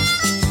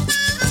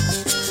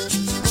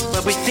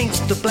 But we think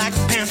the Black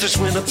Panthers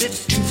went a bit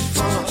too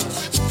far.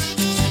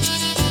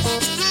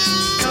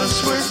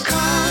 'Cause we're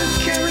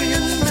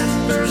card-carrying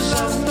members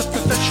of the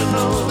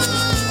professional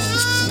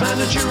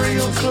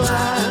managerial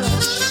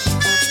class.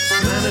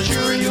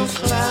 Managerial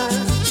class.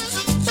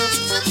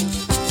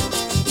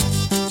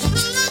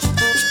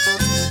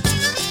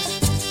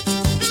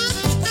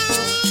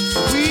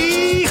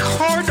 We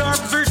hoard our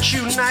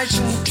virtue nice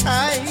and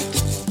tight.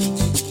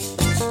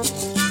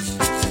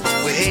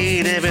 We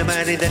hate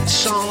everybody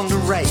that's on the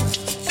right.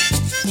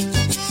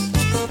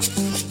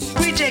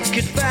 We take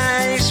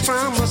advice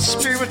from a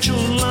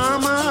spiritual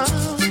llama.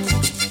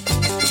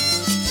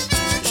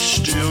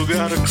 Still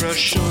got a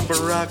crush on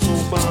Barack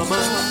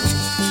Obama.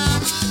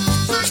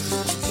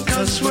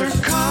 'Cause we're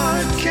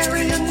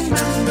card-carrying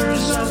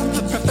members of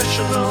the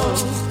professional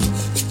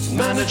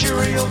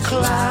managerial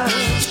class.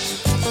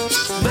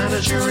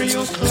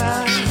 Managerial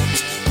class.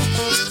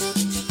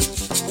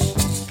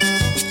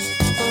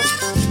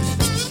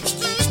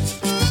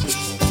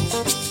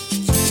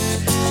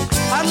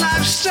 Our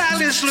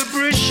lifestyle is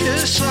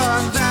lubricious,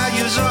 our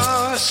values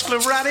are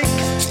sclerotic.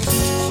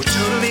 We're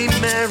totally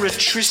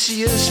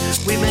meretricious,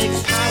 we make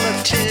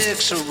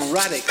politics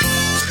erotic.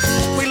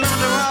 We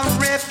launder our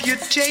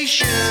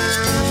reputation,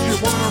 we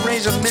want to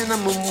raise a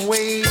minimum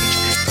wage.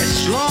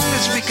 As long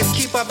as we can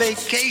keep our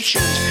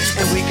vacations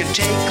and we can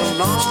take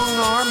along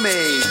our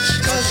maids.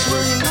 'Cause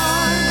we're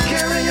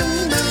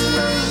card-carrying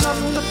members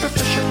of the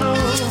professional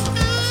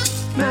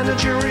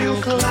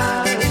managerial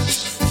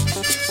class.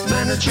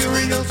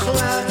 Managerial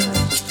class.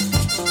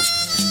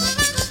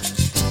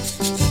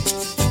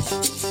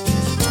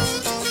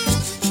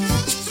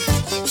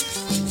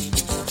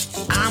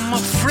 I'm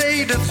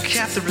afraid of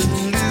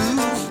Catherine Liu.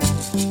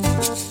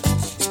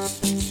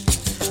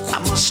 I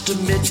must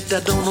admit I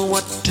don't know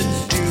what to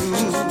do.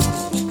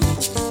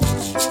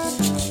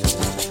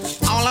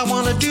 All I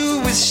want to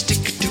do is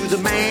stick to the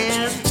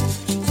man.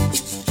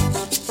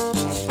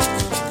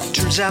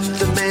 Turns out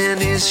the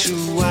man is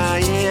who I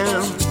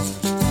am.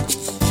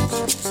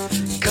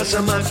 'Cause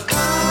I'm a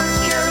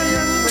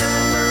card-carrying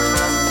member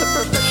of the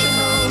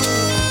professional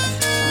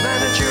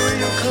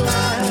managerial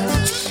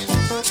class.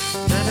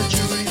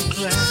 Managerial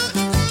class.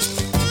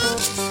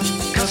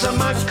 'Cause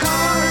I'm a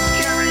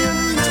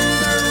card-carrying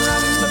member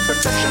of the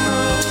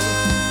professional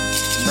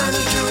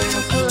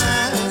managerial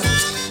class.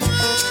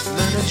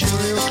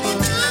 Managerial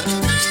class.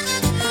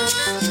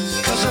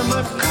 'Cause I'm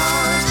a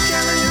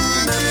card-carrying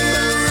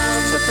member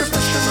of the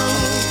professional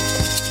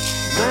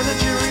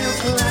managerial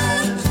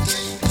class.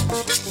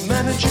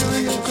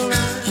 Managerial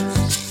class.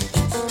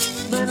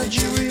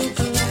 Managerial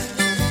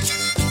class.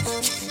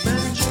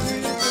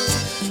 Managerial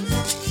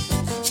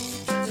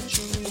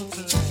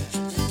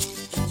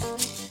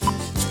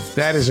class.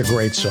 That is a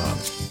great song.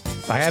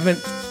 I haven't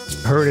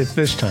heard it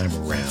this time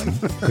around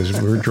because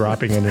we're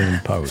dropping it in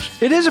post.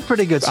 It is a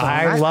pretty good song.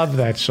 I love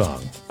that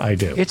song. I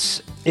do.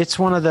 It's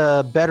one of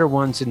the better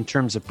ones in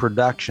terms of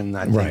production.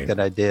 I think Right. that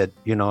I did.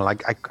 You know,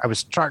 like I was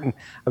starting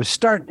in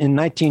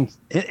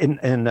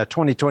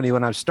 2020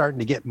 when I was starting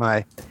to get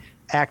my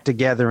act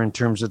together in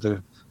terms of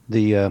the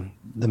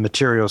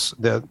materials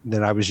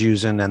that I was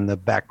using and the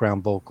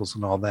background vocals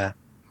and all that.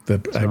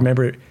 I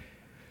remember.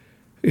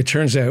 It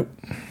turns out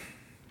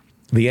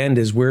the end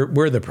is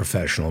we're the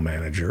professional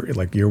manager.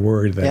 Like you're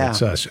worried that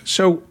it's us.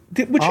 So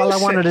all I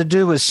wanted to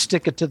do was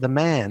stick it to the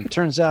man.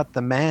 Turns out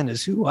the man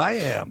is who I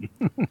am.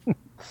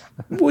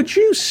 Would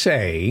you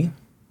say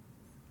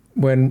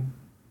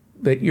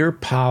that your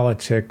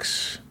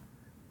politics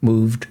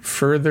moved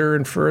further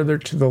and further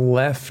to the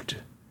left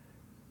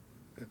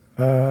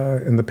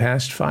in the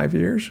past 5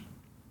 years?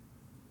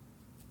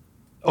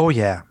 Oh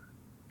yeah,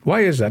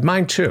 Why is that?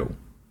 Mine too.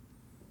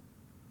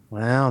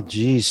 Well,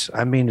 geez.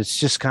 I mean, it's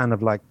just kind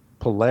of like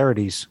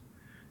polarities.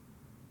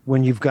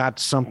 When you've got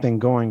something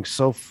going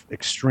so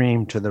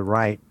extreme to the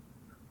right,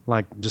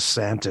 like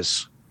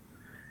DeSantis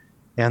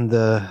and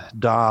the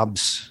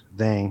Dobbs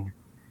thing,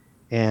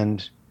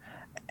 and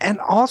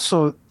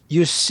also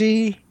you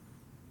see,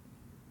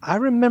 I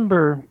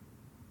remember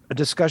a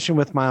discussion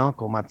with my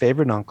uncle, my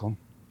favorite uncle,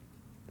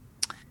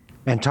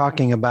 and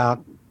talking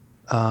about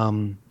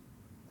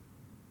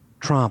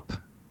Trump.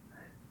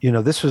 You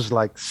know, this was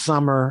like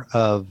summer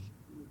of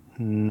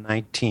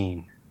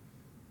 19.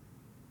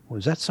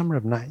 Was that summer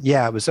of 9?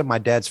 Yeah, it was at my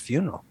dad's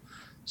funeral,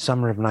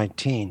 summer of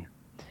 19.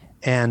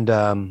 And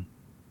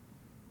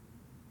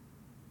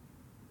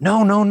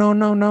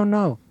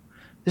no.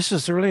 This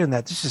is earlier than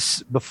that. This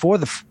is before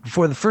the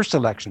first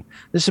election.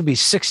 This would be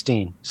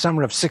 16,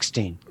 summer of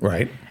 16.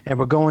 Right. And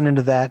we're going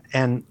into that.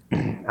 And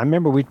I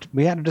remember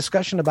we had a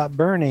discussion about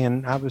Bernie,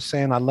 and I was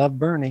saying I love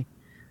Bernie,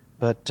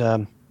 but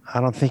I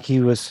don't think he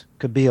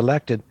could be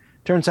elected.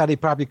 Turns out he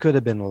probably could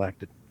have been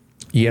elected.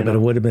 Yeah, but it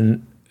would have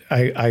been.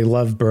 I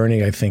love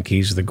Bernie. I think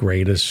he's the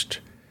greatest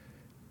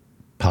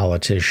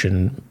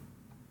politician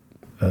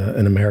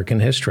in American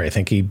history. I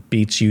think he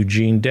beats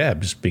Eugene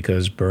Debs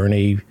because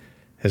Bernie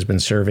has been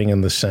serving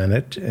in the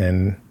Senate,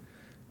 and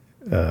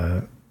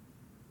I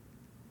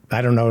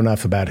don't know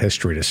enough about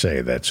history to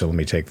say that, so let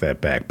me take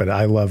that back. But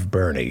I love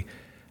Bernie.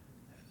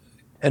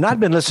 And I've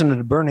been listening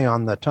to Bernie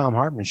on the Tom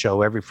Hartman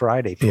show every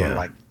Friday for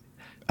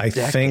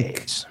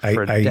decades.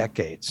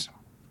 Decades.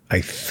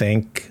 I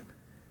think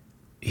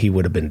he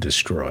would have been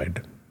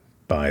destroyed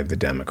by the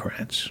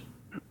Democrats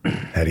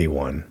had he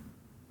won.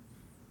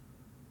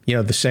 You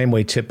know, the same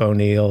way Tip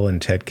O'Neill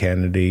and Ted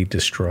Kennedy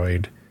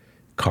destroyed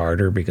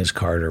Carter because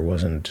Carter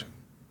wasn't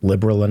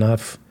liberal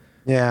enough.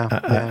 Yeah,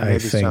 I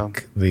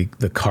think so.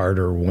 The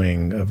Carter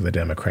wing of the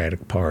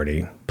Democratic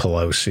Party,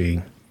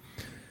 Pelosi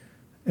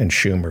and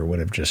Schumer, would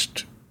have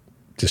just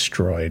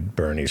destroyed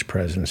Bernie's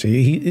presidency.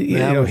 You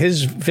know,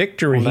 his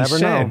victory,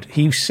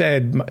 he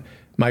said,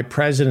 my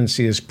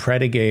presidency is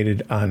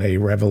predicated on a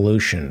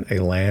revolution, a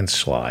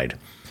landslide.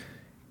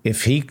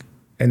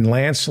 And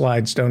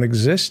landslides don't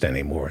exist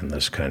anymore in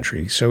this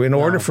country. So in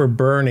order for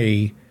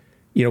Bernie,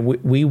 you know,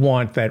 we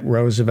want that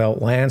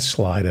Roosevelt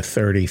landslide of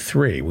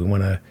 33. We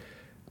want to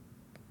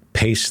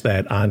paste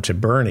that onto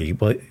Bernie.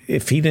 But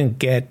if he didn't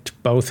get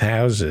both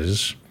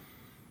houses,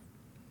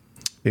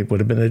 it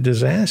would have been a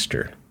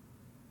disaster.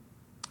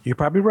 You're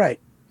probably right.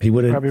 He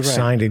would have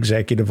signed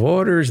executive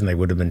orders, and they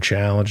would have been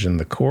challenged in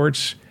the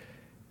courts.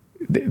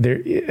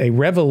 A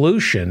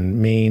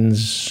revolution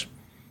means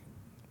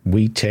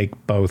we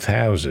take both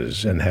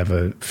houses and have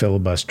a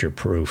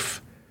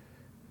filibuster-proof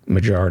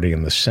majority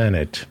in the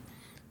Senate.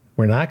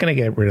 We're not going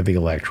to get rid of the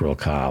Electoral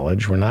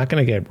College. We're not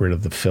going to get rid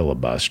of the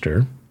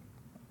filibuster.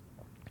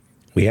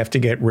 We have to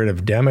get rid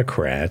of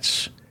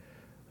Democrats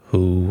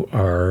who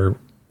are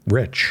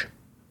rich.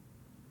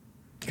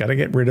 Got to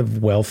get rid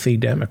of wealthy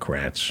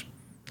Democrats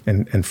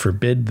and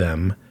forbid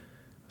them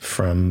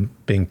from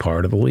being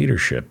part of the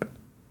leadership.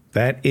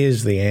 That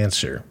is the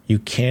answer. You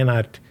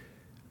cannot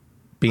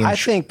be. I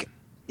think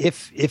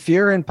if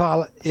you're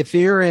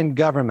in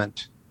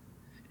government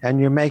and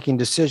you're making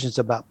decisions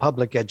about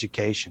public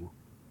education,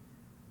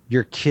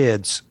 your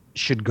kids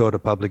should go to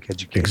public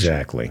education.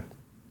 Exactly.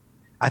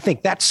 I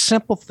think that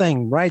simple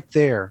thing right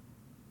there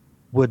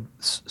would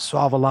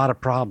solve a lot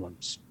of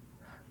problems.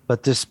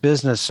 But this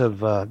business of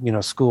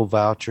school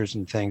vouchers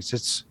and things,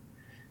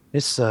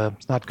 it's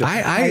not good.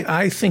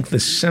 I think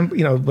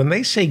when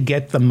they say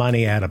get the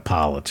money out of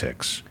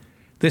politics,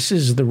 this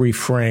is the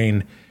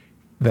refrain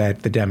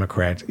that the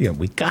Democrats,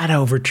 we got to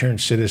overturn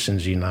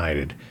Citizens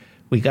United.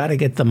 We got to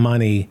get the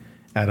money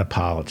out of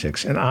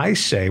politics. And I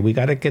say we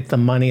got to get the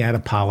money out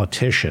of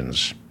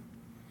politicians.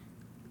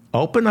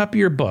 Open up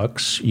your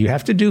books. You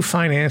have to do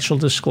financial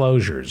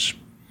disclosures.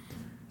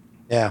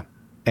 Yeah.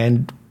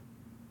 And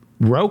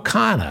Ro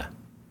Khanna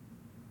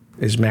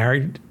is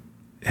married,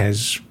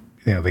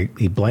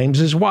 he blames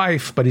his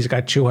wife, but he's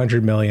got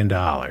 $200 million.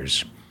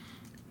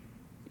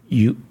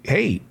 You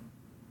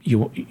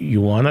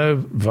want to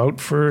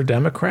vote for a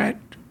Democrat?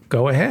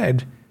 Go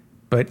ahead.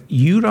 But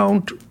you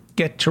don't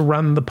get to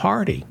run the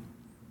party.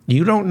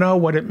 You don't know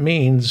what it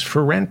means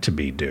for rent to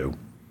be due.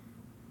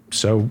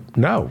 So,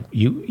 no,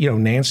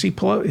 Nancy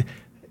Pelosi,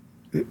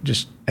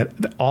 just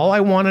all I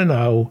want to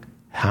know,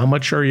 how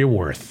much are you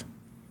worth?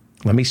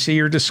 Let me see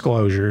your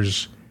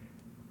disclosures,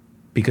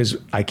 because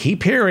I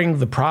keep hearing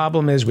the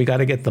problem is we got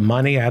to get the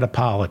money out of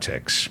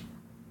politics.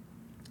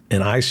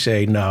 And I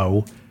say,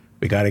 no,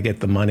 we got to get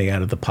the money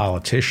out of the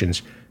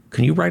politicians.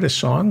 Can you write a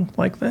song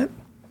like that?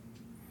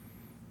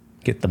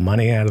 Get the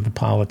money out of the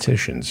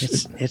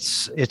politicians.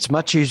 It's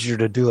much easier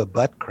to do a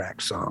butt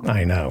crack song.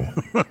 I know.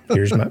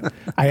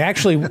 I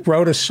actually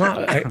wrote a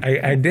song.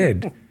 I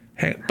did.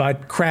 Hey,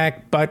 butt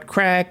crack,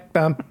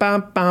 bum,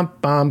 bum, bum,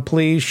 bum.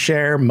 Please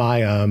share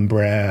my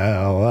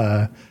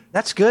umbrella.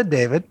 That's good,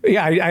 David.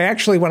 Yeah, I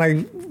actually, when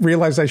I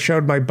realized I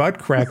showed my butt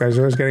crack as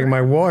I was getting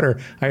my water,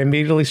 I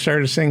immediately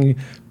started singing,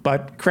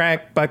 butt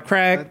crack, butt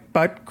crack,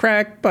 butt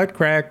crack, butt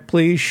crack,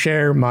 please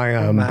share my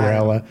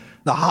umbrella.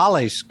 The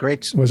Hollies,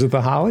 great. Was it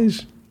the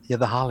Hollies? Yeah,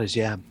 the Hollies,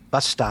 yeah.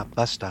 Bus stop,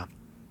 bus stop.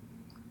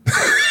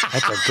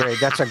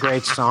 That's a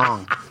great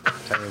song.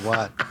 Tell you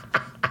what.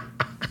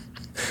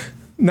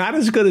 Not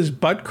as good as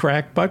butt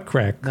crack, butt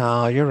crack.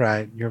 No, you're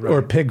right. You're right.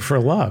 Or pig for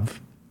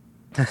love.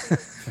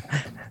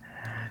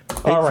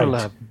 All right.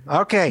 Love.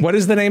 Okay. What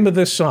is the name of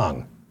this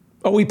song?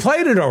 Oh, we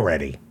played it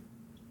already.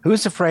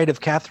 Who's Afraid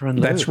of Catherine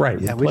Lou? That's right.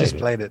 Yeah, we just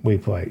played it. We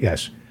played,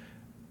 yes.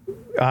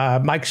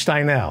 Mike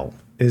Steinel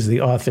is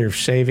the author of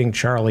Saving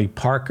Charlie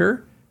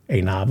Parker,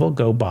 a novel.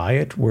 Go buy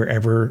it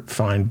wherever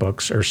fine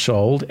books are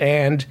sold.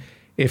 And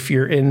if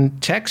you're in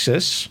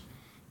Texas,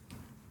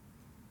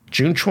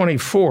 June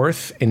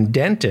 24th in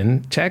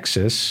Denton,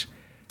 Texas,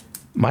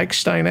 Mike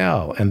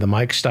Steinel and the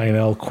Mike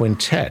Steinel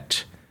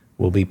Quintet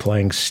will be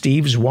playing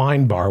Steve's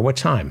Wine Bar. What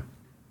time?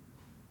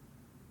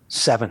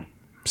 7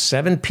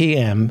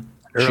 p.m.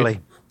 Early.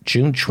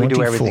 June 24th. We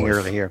do everything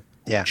early here.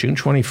 Yeah. June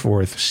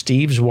 24th,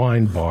 Steve's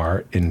Wine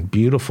Bar in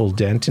beautiful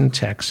Denton,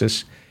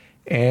 Texas.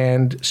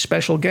 And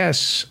special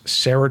guests,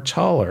 Sarah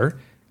Toller.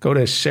 Go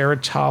to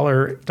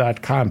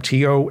sarahtoller.com.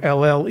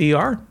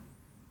 Toller?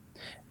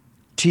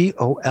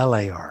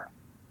 Tolar.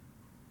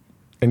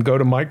 And go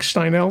to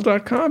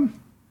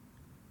mikesteinel.com.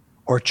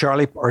 Or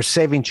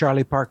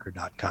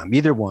savingcharlieparker.com.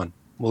 Either one.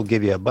 We'll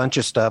give you a bunch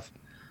of stuff.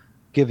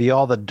 Give you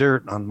all the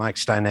dirt on Mike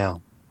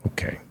Steinel.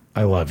 Okay.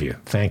 I love you.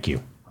 Thank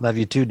you. Love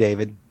you too,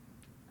 David.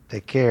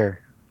 Take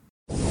care.